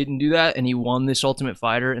didn't do that and he won this Ultimate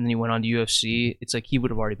Fighter and then he went on to UFC. It's like he would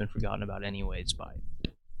have already been forgotten about anyways by,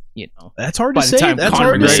 That's hard by to the say. time That's Conor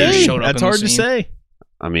hard to McGregor say. showed up That's in the hard to scene. say.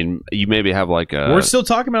 I mean, you maybe have like a. We're still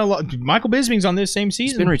talking about a lot. Michael Bisping's on this same He's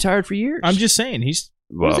season. been retired for years. I'm just saying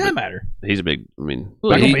what does that matter? He's a big. I mean,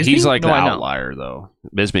 Michael he's Bisping? like No, the I know. outlier though.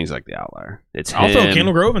 Bisping's like the outlier. It's I'll throw him,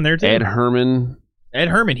 Kendall Grove in there too. Ed Herman. Ed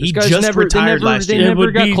Herman. He This guy's just never- retired last they year. never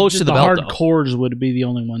would got be close to the belt, though. hardcores would be the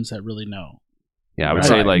only ones that really know. Yeah, I would Right.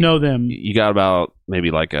 say like know them. You got about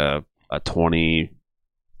maybe like a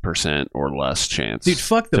 20% or less chance. Dude,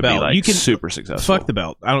 fuck the to belt. Be like You can super successful. Fuck the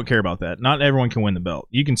belt. I don't care about that. Not everyone can win the belt.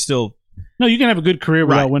 You can still. No, you can have a good career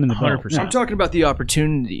without Right, winning the belt. 100%. I'm talking about the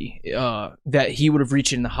opportunity that he would have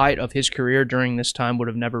reached in the height of his career during this time would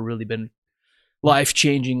have never really been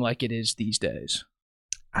life-changing like it is these days.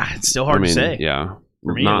 It's still hard to say. Yeah,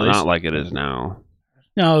 For me, at least. not like it is now.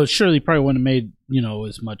 No, surely probably wouldn't have made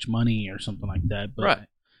as much money or something like that. But Right.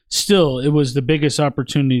 still, it was the biggest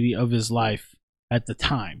opportunity of his life at the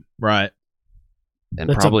time. Right. And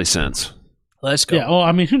That's probably since. Let's go. Yeah. Oh,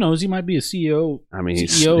 I mean, who knows? He might be a CEO. I mean, he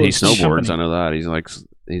CEO of some snowboards. company. I know that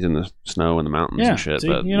he's in the snow and the mountains Yeah, and shit. see,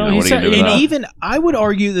 But you know, what he are you said- gonna do with And that? even I would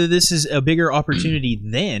argue that this is a bigger opportunity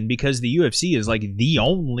then because the UFC is like the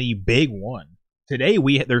only big one. Today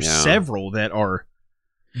there's Yeah. several that are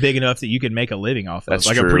big enough that you could make a living off of. That's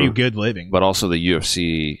like true. a pretty good living. But also the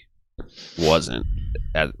UFC wasn't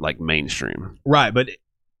at like mainstream. Right, but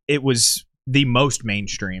it was the most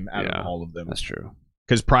mainstream out Yeah, of all of them. That's true.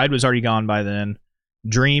 Because Pride was already gone by then.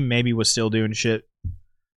 Dream maybe was still doing shit.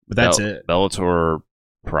 But that's it. Bellator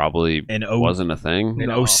probably wasn't a thing. In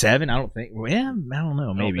 07, I don't think. Well, yeah, I don't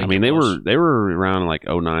know. Maybe. I mean, they were around like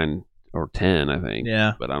 09 or 10, I think.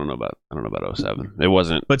 Yeah. But I don't know about 07. It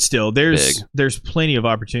wasn't. But still, there's plenty of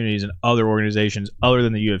opportunities in other organizations other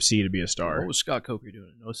than the UFC to be a star. What was Scott Coker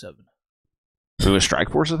doing in 07? Was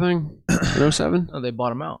Strikeforce a thing in 07? Oh, they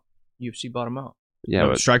bought him out. UFC bought him out. Yeah,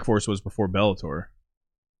 but Strikeforce was before Bellator.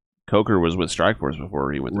 Coker was with Strikeforce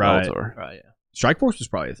before he went to Bellator. Right, yeah. Strikeforce was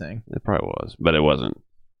probably a thing. It probably was, but it wasn't.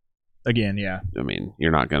 Again, yeah. I mean,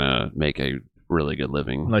 you're not gonna make a really good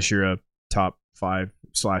living Unless you're a top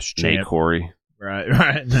 5/champ. Nate Corey. Right,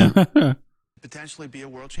 right. Potentially be a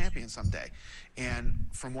world champion someday. And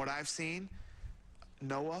from what I've seen,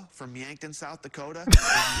 Noah from Yankton, South Dakota,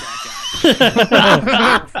 isn't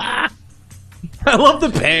that guy. I love the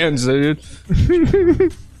pans, dude.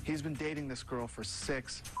 He's been dating this girl for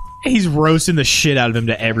 6. He's roasting the shit out of him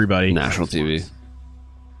to everybody. National TV.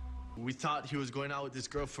 We thought he was going out with this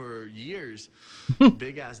girl for years.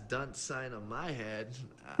 Big ass dunce sign on my head.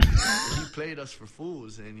 He played us for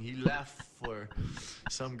fools, and he left for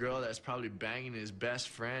some girl that's probably banging his best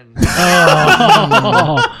friend.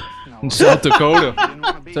 In South Dakota.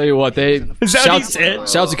 Tell you what, Is that what he said?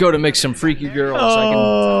 South Dakota makes some freaky girls.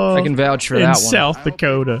 I can vouch for that one. South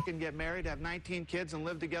Dakota. Can get married, have 19 kids, and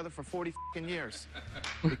live together for 40 years.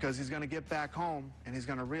 Because he's going to get back home, and he's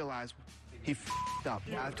going to realize he up.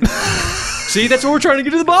 See, that's what we're trying to get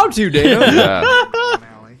to the bottom to, Dana.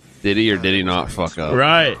 Yeah. Did he or did he not fuck up?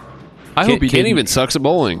 Right. I hope he Kent didn't. even sucks at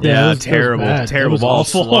bowling. Yeah, that was terrible. bad. Terrible That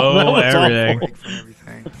was ball. awful. Slow, That was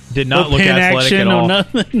everything. Did not No look pin athletic action, at no all.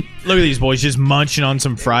 nothing. Look at these boys just munching on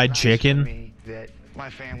some fried chicken. My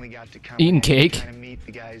family got to come Eating cake. and meet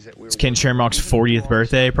the guys that we were It's Ken Shamrock's 40th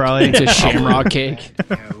birthday, probably. It's a shamrock cake.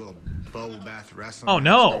 Oh,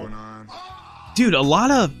 no. Dude, a lot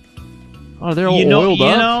of... Oh, they're all you know, oiled you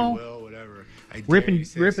up. know, ripping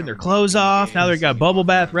their clothes off. Now they got bubble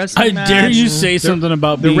bath wrestling. I dare you say something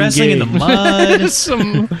about they're being wrestling gay. in the mud.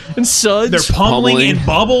 And suds. They're pummeling in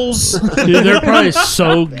bubbles. Dude, they're probably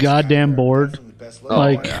so goddamn bored.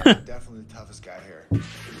 Like, Definitely the toughest guy here.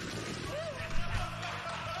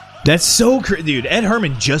 That's so crazy, dude. Ed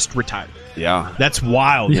Herman just retired. Yeah, that's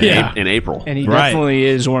wild. Yeah. In April, and he definitely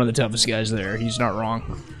is one of the toughest guys there. He's not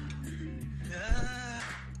wrong.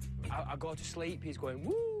 I go to sleep, he's going,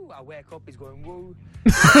 woo. I wake up, he's going, woo.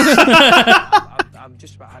 I'm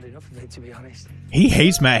just about had enough of it, to be honest. He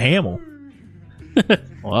hates Matt Hamill.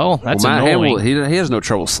 Well, that's Matt annoying. Hamill, he has no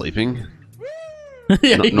trouble sleeping.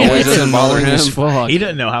 Yeah, Noise doesn't bother him. He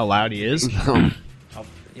doesn't know how loud he is.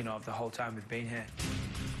 Of the whole time we've been here.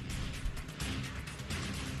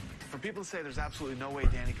 For people to say there's absolutely no way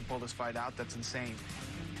Danny can pull this fight out, that's insane.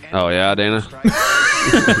 Oh yeah, Dana.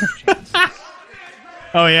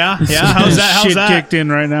 Oh yeah, yeah. How's that? How's shit that? kicked in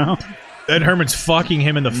right now. Ed Herman's fucking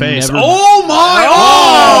him in the face. Never- Oh my!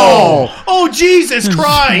 Oh! Oh Jesus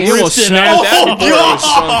Christ! He almost Kristen, snapped that oh before it was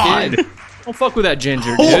sunk God! in. Don't fuck with that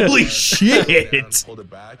ginger, dude. Holy shit!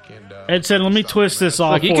 Ed said, "Let me twist this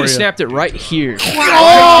off Like, he for could you." have snapped it right here.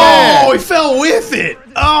 Oh! He fell with it.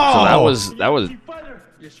 Oh! So that was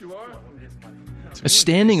A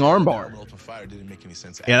standing armbar.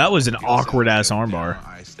 Yeah, that was an awkward ass armbar.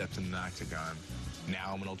 I stepped in the octagon.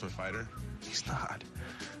 Now I'm an Ultimate Fighter. He's not.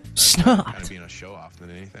 It's not. Kind of being a show off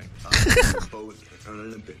than anything.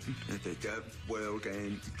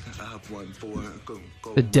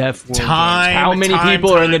 The Deaf World Time, Games. How many time,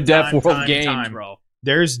 people are in the time, Deaf time, World time, Games, time. bro?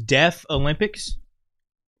 There's Deaf Olympics.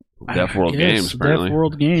 Deaf World Games. Apparently, Deaf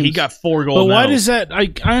World Games. He got 4 gold But why medals. does that?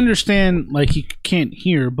 I understand. Like, he can't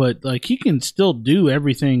hear, but like he can still do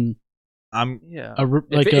everything. Yeah.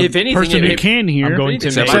 If anything, person who it- can hear, I'm going to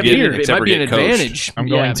it make might be, hear. it Except might for be an get coached. advantage. I'm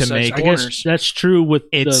going to besides make- I corners. guess that's true with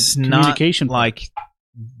It's the not communication. like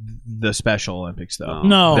the Special Olympics, though.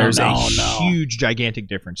 No, there's no, a no. huge, gigantic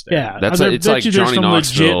difference there. Yeah, that's I it's bet like you there's Johnny some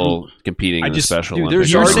Knoxville legit- competing in the Special Dude,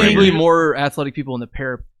 Olympics. there's You're arguably saying- more athletic people in the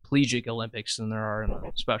paraplegic Olympics than there are in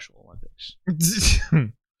the Special Olympics.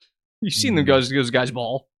 You've seen them those guys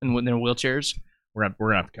ball and when they're in wheelchairs. We're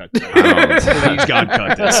gonna have to cut that. Please God,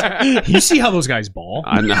 cut this. You see how those guys ball?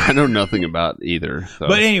 I know nothing about either. So,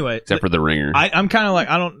 But anyway, except for the ringer. I'm kind of like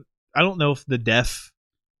I don't know if the deaf.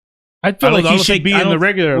 I feel like I he don't should think- be I in the don't-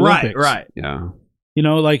 regular Olympics. Right. yeah. You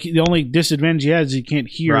know, like the only disadvantage he has is he can't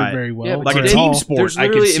hear Right. very well. Yeah, Like but a today, team sport, there's I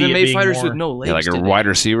could literally see it MMA being fighters more- with no legs. Yeah, like a today. wide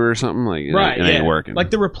receiver or something. Like Right, it ain't working. Like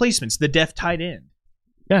the replacements, the deaf tight end.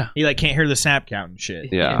 Yeah. He like can't hear the snap count and shit.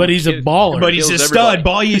 Yeah. But he's a baller. But he's a Kills stud everybody.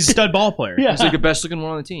 ball. He's a stud ball player. Yeah. He's like the best looking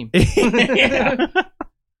one on the team. Yeah.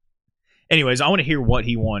 Anyways, I want to hear what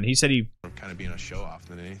he won. He said he. Kind of being a show off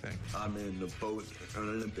than anything. I'm in the both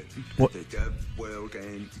Olympics. What? The Deaf World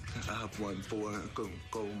Games. I have won 4 gold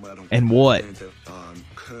medals. And what? And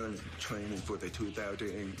currently training for the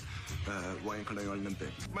 2000 Wankley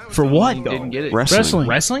Olympics. For what? He didn't get it. Wrestling.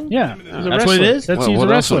 Wrestling? Yeah. That's He's a what it wrestler. is? That's What- he's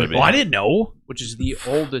what a else would wrestler. it be? Oh, I didn't know. Which is the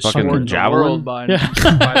oldest Fucking sport in the javelin? world, by Yeah.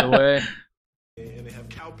 the way. And they have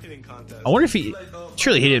cow pinning contests. I wonder if he.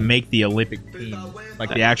 Surely he didn't make the Olympic team, like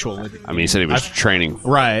the actual Olympic. I mean, he said he was training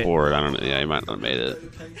Right. for it. I don't know. Yeah, he might not have made it.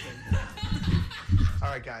 All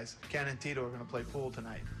right, guys. Ken and Tito are going to play pool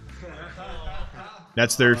tonight.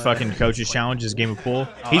 That's their fucking coach's challenge. Is game of pool.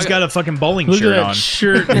 He's got a fucking bowling Look at shirt that on.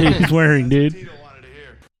 shirt he's wearing, dude. Kind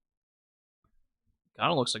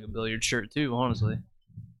of looks like a billiard shirt too, honestly.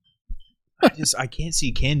 I can't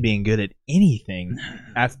see Ken being good at anything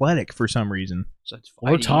athletic for some reason. Besides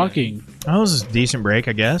We're fighting. talking. That was a decent break,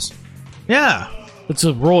 I guess. Yeah. It's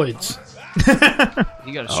a roids.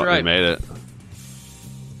 You got a Oh, he stripe. made it.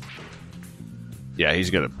 Yeah, he's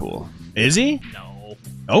good at pool. Is he? No.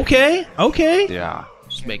 Okay. Yeah.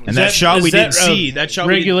 Just making And that shot is we didn't that, see. That shot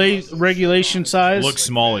we didn't- regulation size looks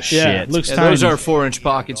small as Yeah, shit. looks Yeah, tiny. those are 4-inch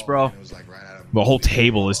pockets, bro. The whole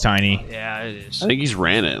table is tiny. Yeah, it is. I think he's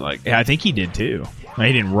ran it. Like, Yeah, I think he did too. No,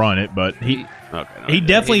 he didn't run it, but he okay, no, he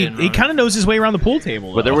definitely didn't he run kind of knows his way around the pool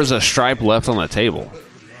table. But there though. was a stripe left on the table.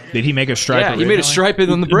 Did he make a stripe? Yeah, he made a stripe in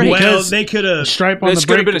on the break. Well, Because they could have. stripe on This the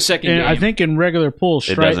could have break. been a second and I game. think in regular pool,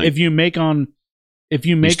 stripe doesn't- if you make a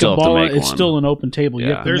still have to ball, make it's one. still an open table. You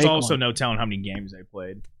Yeah. have to There's make also one. no telling how many games they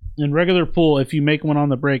played. In regular pool, if you make one on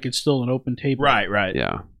the break, it's still an open table. Right.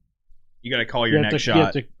 Yeah. You got to call You your have next to- you have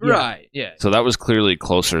shot. to- yeah. Right, yeah. So that was clearly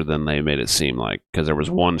closer than they made it seem like because there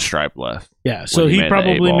was one stripe left. Yeah, so when he he made the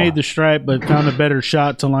probably A-ball. made the stripe, but found a better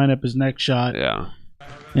shot to line up his next shot Yeah.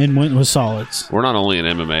 and went with solids. We're not only an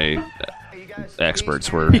MMA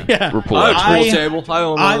experts, we're pool I experts. pool table. I own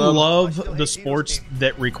one I of them. love the sports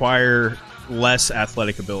that require less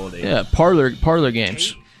athletic ability. Yeah, parlor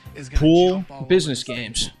games. pool, business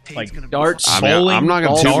games like darts, bowling. I'm not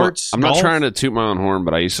gonna darts, I'm not golf. trying to toot my own horn,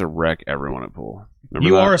 but I used to wreck everyone at pool. Remember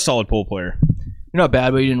You that? are a solid pool player. You're not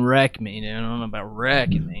bad, but you didn't wreck me. Dude. I don't know about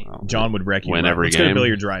wrecking me. John would wreck you. Win right? every Let's go game. to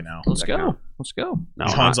billiards right now. Let's go. Let's go. No,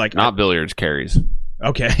 John's not, like not billiards carries.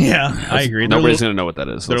 Okay, yeah, I agree. Nobody's gonna know what that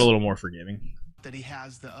is. They're a little more forgiving. That he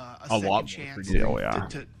has a lot more forgiving. Oh yeah.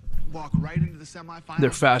 to walk right into the semifinals. They're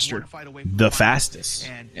faster. The fastest.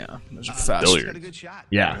 And Yeah, those are fast. he's got a good shot. I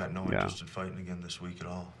Yeah. got no interest in fighting again this week at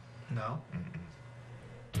all. No.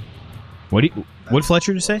 What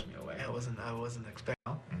Fletcher to say? I wasn't expecting.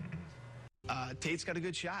 Tate's got a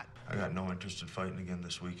good shot. I got no interest in fighting again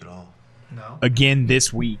this week at all. No. Again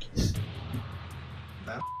this week.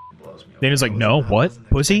 That blows me away. Daniel's like, no, what,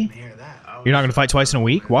 pussy? You're not gonna fight twice in a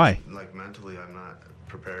week? Why? Like mentally, I'm not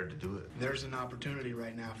prepared to do it. There's an opportunity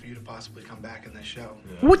right now for you to possibly come back in this show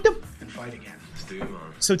What the? and fight again.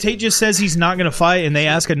 So Tate just says he's not gonna fight, and they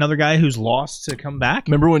ask another guy who's lost to come back.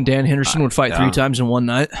 Remember when Dan Henderson would fight 3 times in one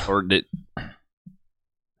night? Or did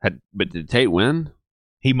Tate win?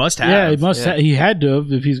 He must have. Yeah, he must. He had to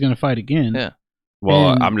have if he's going to fight again. Yeah.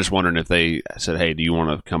 Well, And- I'm just wondering if they said, "Hey, do you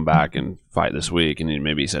want to come back and fight this week?" And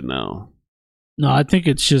maybe he said no. No, I think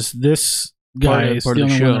it's just this guy is the part of the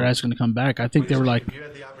only show. one they're asking to come back. I think they were like,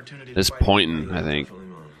 This Poynton, I think,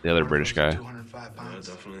 the other British guy.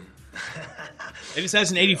 They just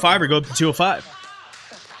has an 85 or go up to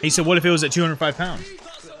 205. He said, "What if it was at 205 pounds?"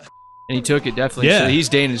 And he took it, definitely. Yeah. So he's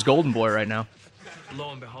Dana's golden boy right now.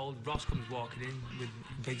 Lo and behold, Ross comes walking in with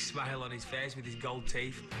a big smile on his face with his gold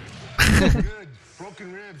teeth. Good.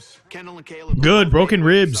 Broken ribs. Kendall and Caleb. Good, broken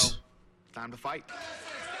ribs. Time to fight.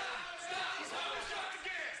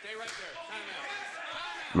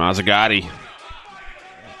 Mazzagatti.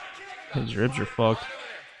 His ribs are fucked.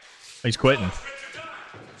 He's quitting.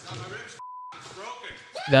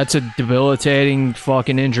 That's a debilitating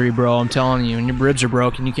fucking injury, bro. I'm telling you. When your ribs are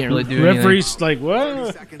broken, you can't really do anything. referee's like,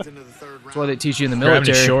 what? That's why they teach you in the Grabbing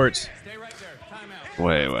his military. shorts.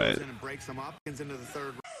 Wait.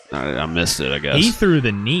 I missed it, I guess. He threw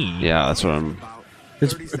the knee. Yeah, that's what I'm.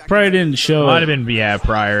 It probably didn't show. Might have been,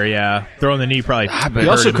 prior, yeah. Throwing the knee probably. He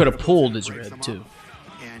also could have pulled his rib, too.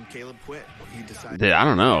 And Caleb quit. He decided. I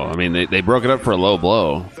don't know. I mean, they broke it up for a low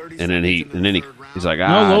blow, and then he's like,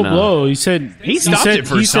 No low blow. He said He stopped it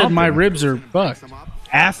for He said my something. ribs are fucked.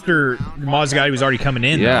 After Mazzagatti was already coming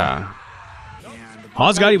in. Yeah.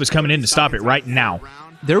 Mazzagatti was coming in to stop it right now.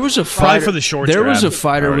 There was a Probably fighter. for the shorts There was grab. a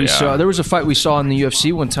fighter Oh, we yeah. saw. There was a fight we saw in the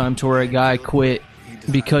UFC one time to where a guy quit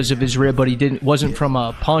because of his rib, but he wasn't from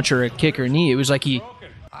a punch or a kick or knee. It was like he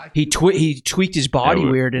tweaked his body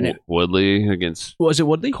Yeah, weird, and it Woodley against was it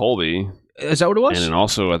Woodley. Colby, Is that what it was? and then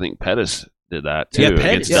also I think Pettis did that too Yeah, Pettis.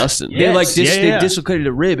 against Yeah. Dustin. They like Yes. they Yeah. dislocated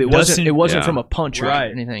a rib. It Dustin- wasn't yeah. from a punch or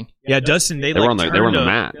Right. anything. Yeah, Dustin, they were like on the turned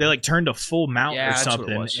mat. They like turned a full mount Yeah, or that's what it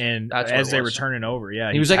something, was. and That's what as it they was. were turning over,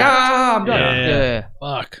 yeah, He was like, I'm done. Yeah. Yeah.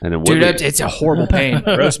 Fuck. And then Dude, Woodley, it's a horrible pain.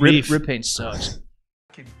 Roast beef. Rib pain sucks.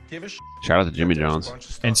 shout out to Jimmy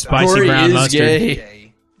John's. and spicy Corey brown is mustard.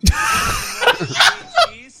 gay.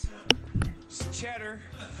 Cheddar.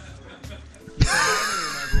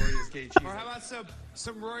 Or how about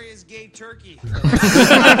some Rory's gay turkey?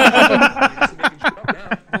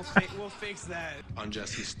 We'll fix that. On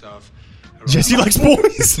Jesse's stuff. Jesse likes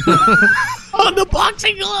boys on the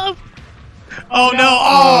boxing glove. Oh no!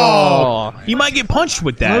 Oh, you might get punched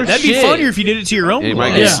with that. No That'd be shit. funnier if you did it to your own. He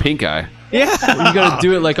might glove. get pink eye. Yeah, You gotta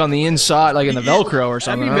do it like on the inside, like in the Velcro or that'd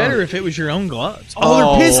something. be I don't better know. if it was your own gloves.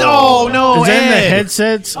 Oh. They're pissed. Oh no! Is that in the Ed.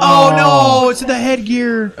 headsets? Oh no! It's the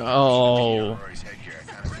headgear. Oh.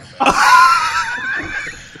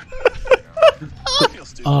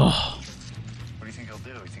 Oh. What do you think he'll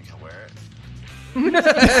do? You think he'll wear it?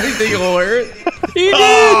 You think he'll wear it? He did.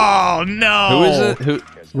 Oh no! Who is it? Who?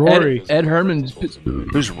 Rory. Ed Herman's.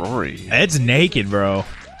 Who's Rory? Ed's naked, bro.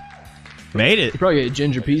 Made it. He probably got a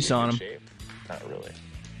ginger piece on him. Not really.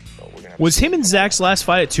 But we're gonna Was him and Zach's last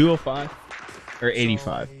fight at 205 or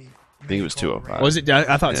 85? I think it was 205. Was it?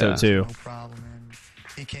 I thought so Yeah. too. No problem. And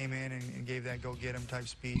he came in and gave that go get him type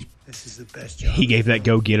speech. This is the best He gave that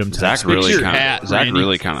go get him. Zach type really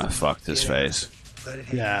speech. kind of fucked his face.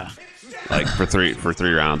 Yeah. Like for three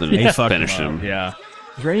rounds and He fucked finished him. Yeah.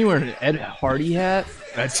 Is there anywhere an Ed Hardy hat?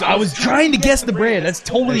 I was trying to guess the brand. That's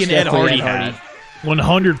totally That's an Ed definitely Hardy Ed hat.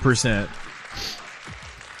 100%.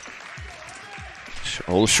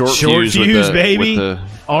 Old short fuse, baby. With the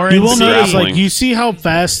you will notice, grappling. like, you see how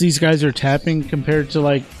fast these guys are tapping compared to,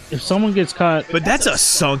 like, if someone gets caught. But that's a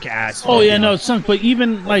sunk ass. Oh yeah, no, it's sunk. But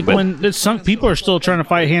even like when it's sunk, people are still trying to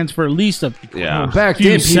fight hands for at least a back few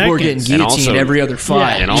then, people were getting seconds. guillotined every other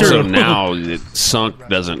fight. And also now, sunk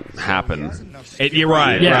doesn't happen. You're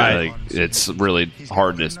right. Yeah, like, it's really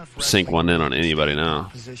hard to sink one in on anybody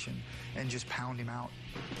now. And just pound him out.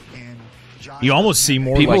 You almost see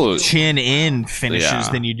more People, like chin in finishes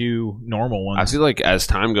than you do normal ones. I feel like as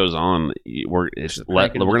time goes on, we're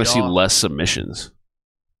going to see less submissions.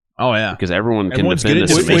 Oh yeah, because everyone can Everyone's defend good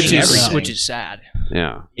the at submission, which is sad.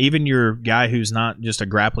 Yeah, even your guy who's not just a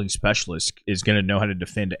grappling specialist is going to know how to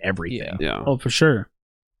defend everything. Yeah. Oh, for sure.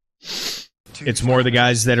 It's more the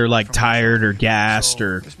guys that are like tired or gassed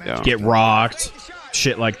or get rocked,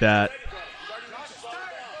 shit like that.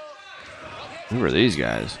 Who are these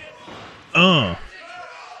guys?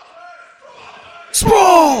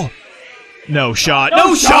 Sprawl! No shot.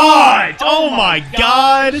 No shot! Oh my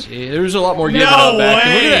god! There's a lot more giving No up back then. Look at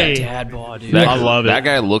way! that dad bod, dude. I love it. That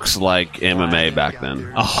guy looks like MMA back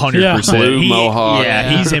then. 100%. Blue mohawk.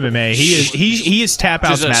 Yeah, he's MMA. He is Tap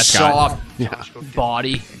Out's Just a mascot. soft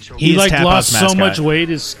body. He like Tap lost Out's so mascot. much weight,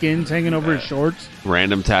 his skin's hanging over his shorts.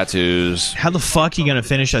 Random tattoos. How the fuck you gonna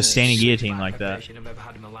finish a standing guillotine like that? I've ever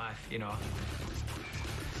had in my life, you know.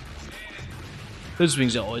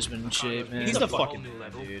 Bisping's always been in shape, man. He's the fucking new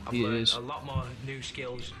level. dude. I've He learned is. a lot more new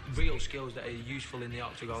skills, real skills that are useful in the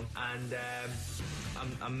octagon, and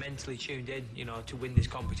I'm mentally tuned in, you know, to win this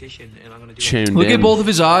competition, and I'm going to do. Tuned Look in. at both of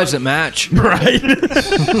his eyes that match. Right.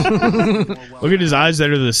 Look at his eyes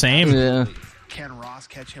that are the same. Yeah. Can Ross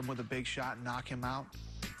catch him with a big shot and knock him out?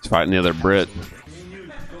 He's fighting the other Brit.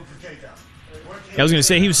 I was gonna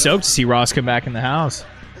say he was stoked to see Ross come back in the house.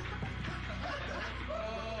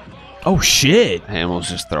 Oh shit! Hamill's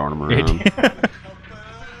just throwing him around.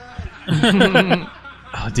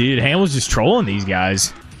 Oh, dude, Hamill's just trolling these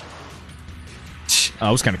guys. Oh, that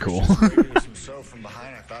was kind of cool.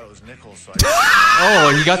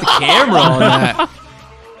 Oh, he got the camera on that.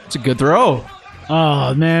 It's a good throw.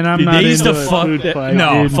 Oh man, I'm Dude, not they used into to a fuck food the, fight,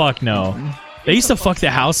 no, dude. fuck no. They used to fuck the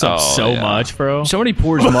house up so much, bro. Somebody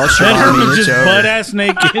pours mustard That on me. Herman's It's just over. butt ass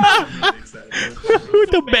naked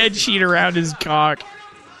with the bed sheet around his cock.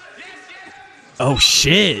 Oh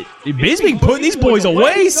shit! Bisping putting these boys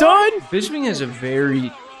away, son. Bisping has a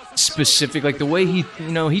very specific, like the way he,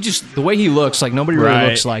 the way he looks, like nobody really Right.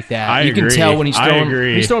 looks like that. I You agree. can tell when he's I throwing. agree.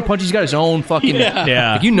 When he's throwing punches. He's got his own fucking.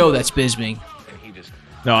 Yeah. Like, you know that's Bisping.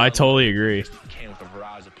 No, I totally agree. Came with a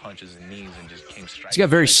barrage of punches and knees and just came straight. He's got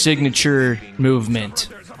very signature movement.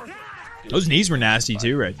 Those knees were nasty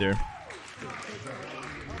too, right there.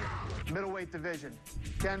 Middleweight division.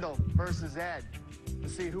 Kendall versus Ed. To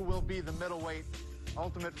see who will be the middleweight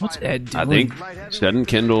ultimate What's fighter. Ed doing? I think doesn't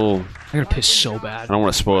Kendall. I gotta piss so bad. I don't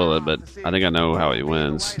want to spoil it, but I think I know how he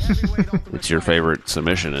wins. It's your favorite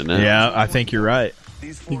submission, isn't it? Yeah, I think you're right.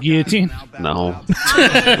 The guillotine? No. What?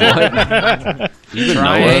 You even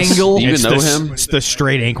know us? Triangle. You even It's know the, him? It's the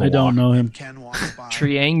straight ankle I don't know him.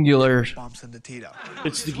 Triangular.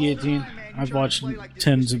 It's the guillotine. I've watched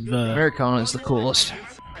tens of the. Americana is the coolest.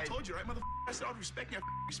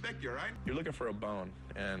 You're looking for a bone,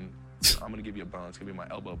 and I'm gonna give you a bone. It's gonna be my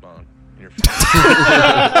elbow bone. In your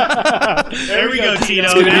There we go, Tito.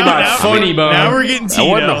 It's gonna be my funny bone. Now we're getting Tito. That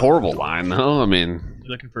wasn't a horrible line, though. I mean,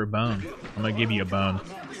 You're looking for a bone. I'm gonna give you a bone.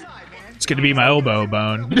 It's gonna be my elbow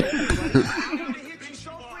bone.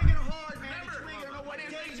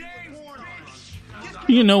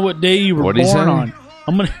 You know what day you were What'd he born say? on.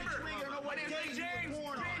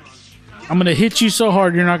 I'm gonna hit you so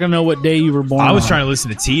hard you're not gonna know what day you were born. I was on. trying to listen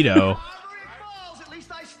to Tito. At least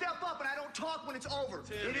I step up and I don't talk when it's over.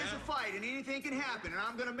 It is a fight and anything can happen and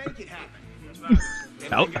I'm gonna make it happen.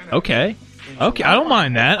 Oh, okay. Okay, I don't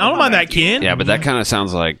mind that. I don't mind that, Ken. yeah, but that kind of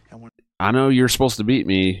sounds like I know you're supposed to beat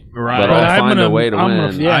me, Right. but But I'll I'm find a gonna- way to I'm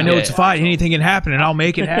win. gonna- yeah. I know it's a fight. Anything can happen, and I'll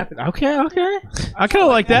make it happen. Okay. I kind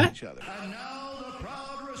of like that.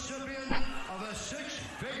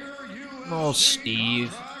 Oh,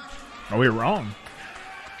 Steve. Oh, we were wrong.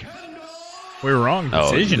 We were wrong.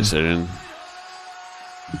 Oh, Decision.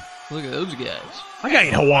 Look at those guys. I got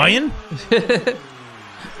Hawaiian.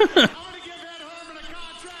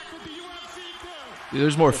 Dude,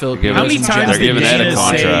 there's more Philippines. Giving How many us- times they're did giving Ed a Dana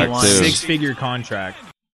contract, say too. 6-figure contract?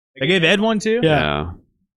 They gave Ed one too. Yeah.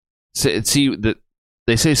 See,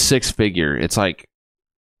 they say 6-figure. It's like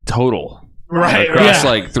total. Right. Across Yeah.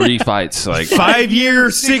 like 3 fights. Like 5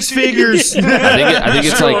 year, 6 figures. I think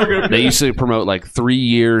it's like they used to promote like 3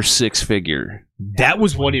 year, 6-figure. That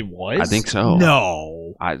was what it was. I think so.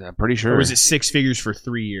 No. I'm pretty sure. Or was it 6 figures for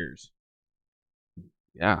 3 years?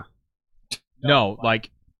 Yeah. No, like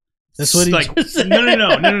that's what he like.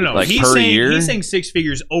 No. Like He's per saying, year? He's saying 6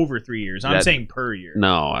 figures over 3 years. I'm saying per year.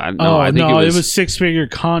 No, I think it was 6-figure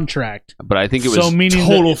contract. But I think it was so meaning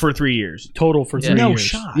total for 3 years. Total for 3 no years.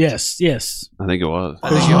 shot. Yes. I think it was.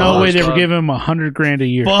 There's no way they were giving him $100,000 a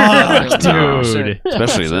year. Fuck, dude.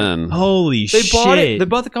 Especially then. Holy They shit! bought it. They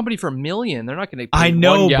bought the company for $1 million. They're not going to pay I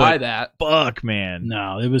know, one guy but that. Fuck, man.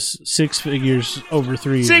 No, it was 6 figures over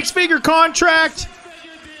 3 years. 6-figure contract.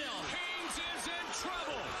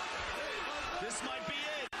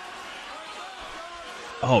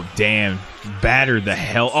 Oh, damn. Battered the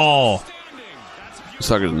hell. Oh.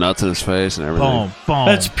 Sucking nuts in his face and everything. Boom, boom.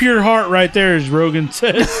 That's pure heart right there, as Rogan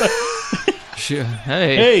says.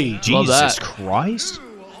 Hey, Jesus Christ.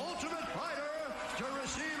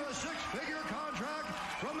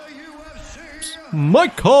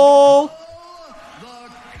 Michael!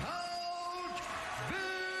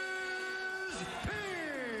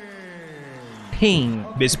 Ping.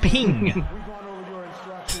 Miss Ping.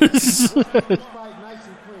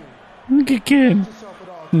 Look at Ken.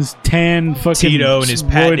 His tan fucking Tito and his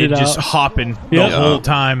patent roided just out. hopping the whole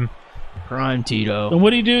time. Prime Tito. And what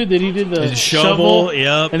did he do? Did he do the His shovel,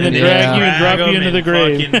 yep, and then drag you and drop you into the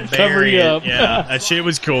grave, cover you up? Yeah, that shit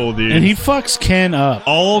was cool, dude. And he fucks Ken up.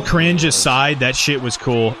 All cringe aside, that shit was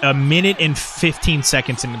cool. 1 minute and 15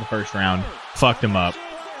 seconds into the first round, fucked him up.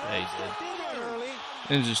 Yeah, he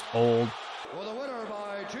did. It was just old.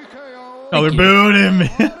 Oh, they're booing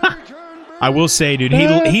him. I will say, dude,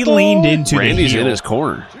 he leaned into Randy's the heel. in his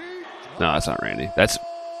corner. No, that's not Randy. That's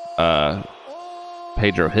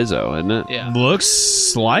Pedro Hizzo, isn't it? Yeah.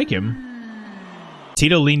 Looks like him.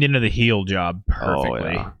 Tito leaned into the heel job perfectly.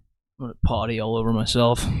 Oh, yeah. I'm gonna potty all over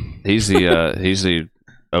myself. He's the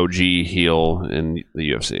OG heel in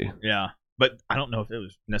the UFC. Yeah. But I don't know if it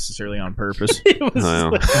was necessarily on purpose. It was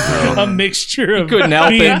like a mixture of couldn't help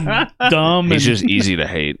being it. dumb. He's and just easy to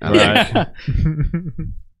hate. Right.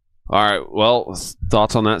 All right. Well,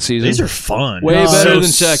 thoughts on that season? These are fun. Way better than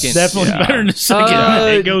second. Definitely better than the second.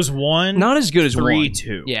 It goes 1. Not as good as 3, 1.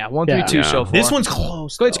 2. Yeah, 1, 3, 2 so far. This one's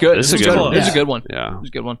close. It's good. This is It's a good good. one. It's a good one. Yeah. It's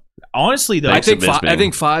a good one. Honestly, though, I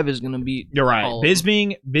think 5 is going to be. You're right. all of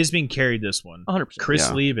them. Bisbing carried this one. 100%. Chris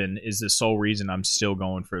Yeah. Lieben is the sole reason I'm still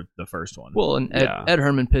going for the first one. Well, and Ed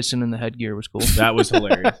Herman pissing in the headgear was cool. That was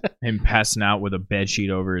hilarious. Him passing out with a bed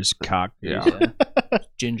sheet over his cock. Yeah.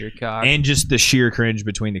 Ginger cock. And just the sheer cringe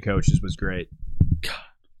between the coaches was great.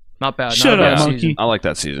 Not bad. Shut not a up, bad monkey. season. I like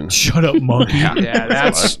that season. Shut up, monkey. Yeah,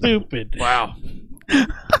 that's stupid. Wow.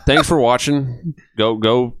 Thanks for watching.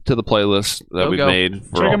 Go to the playlist that we've made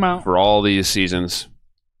for Check 'em out. for all these seasons.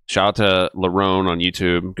 Shout out to Larone on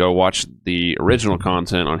YouTube. Go watch the original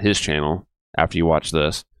content on his channel after you watch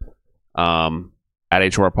this. At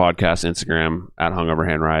HOR Podcast, Instagram, at Hungover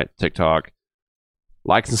Handwrite, TikTok.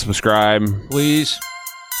 Like and subscribe, Please.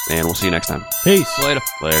 and we'll see you next time. Peace. Later.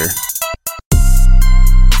 Later.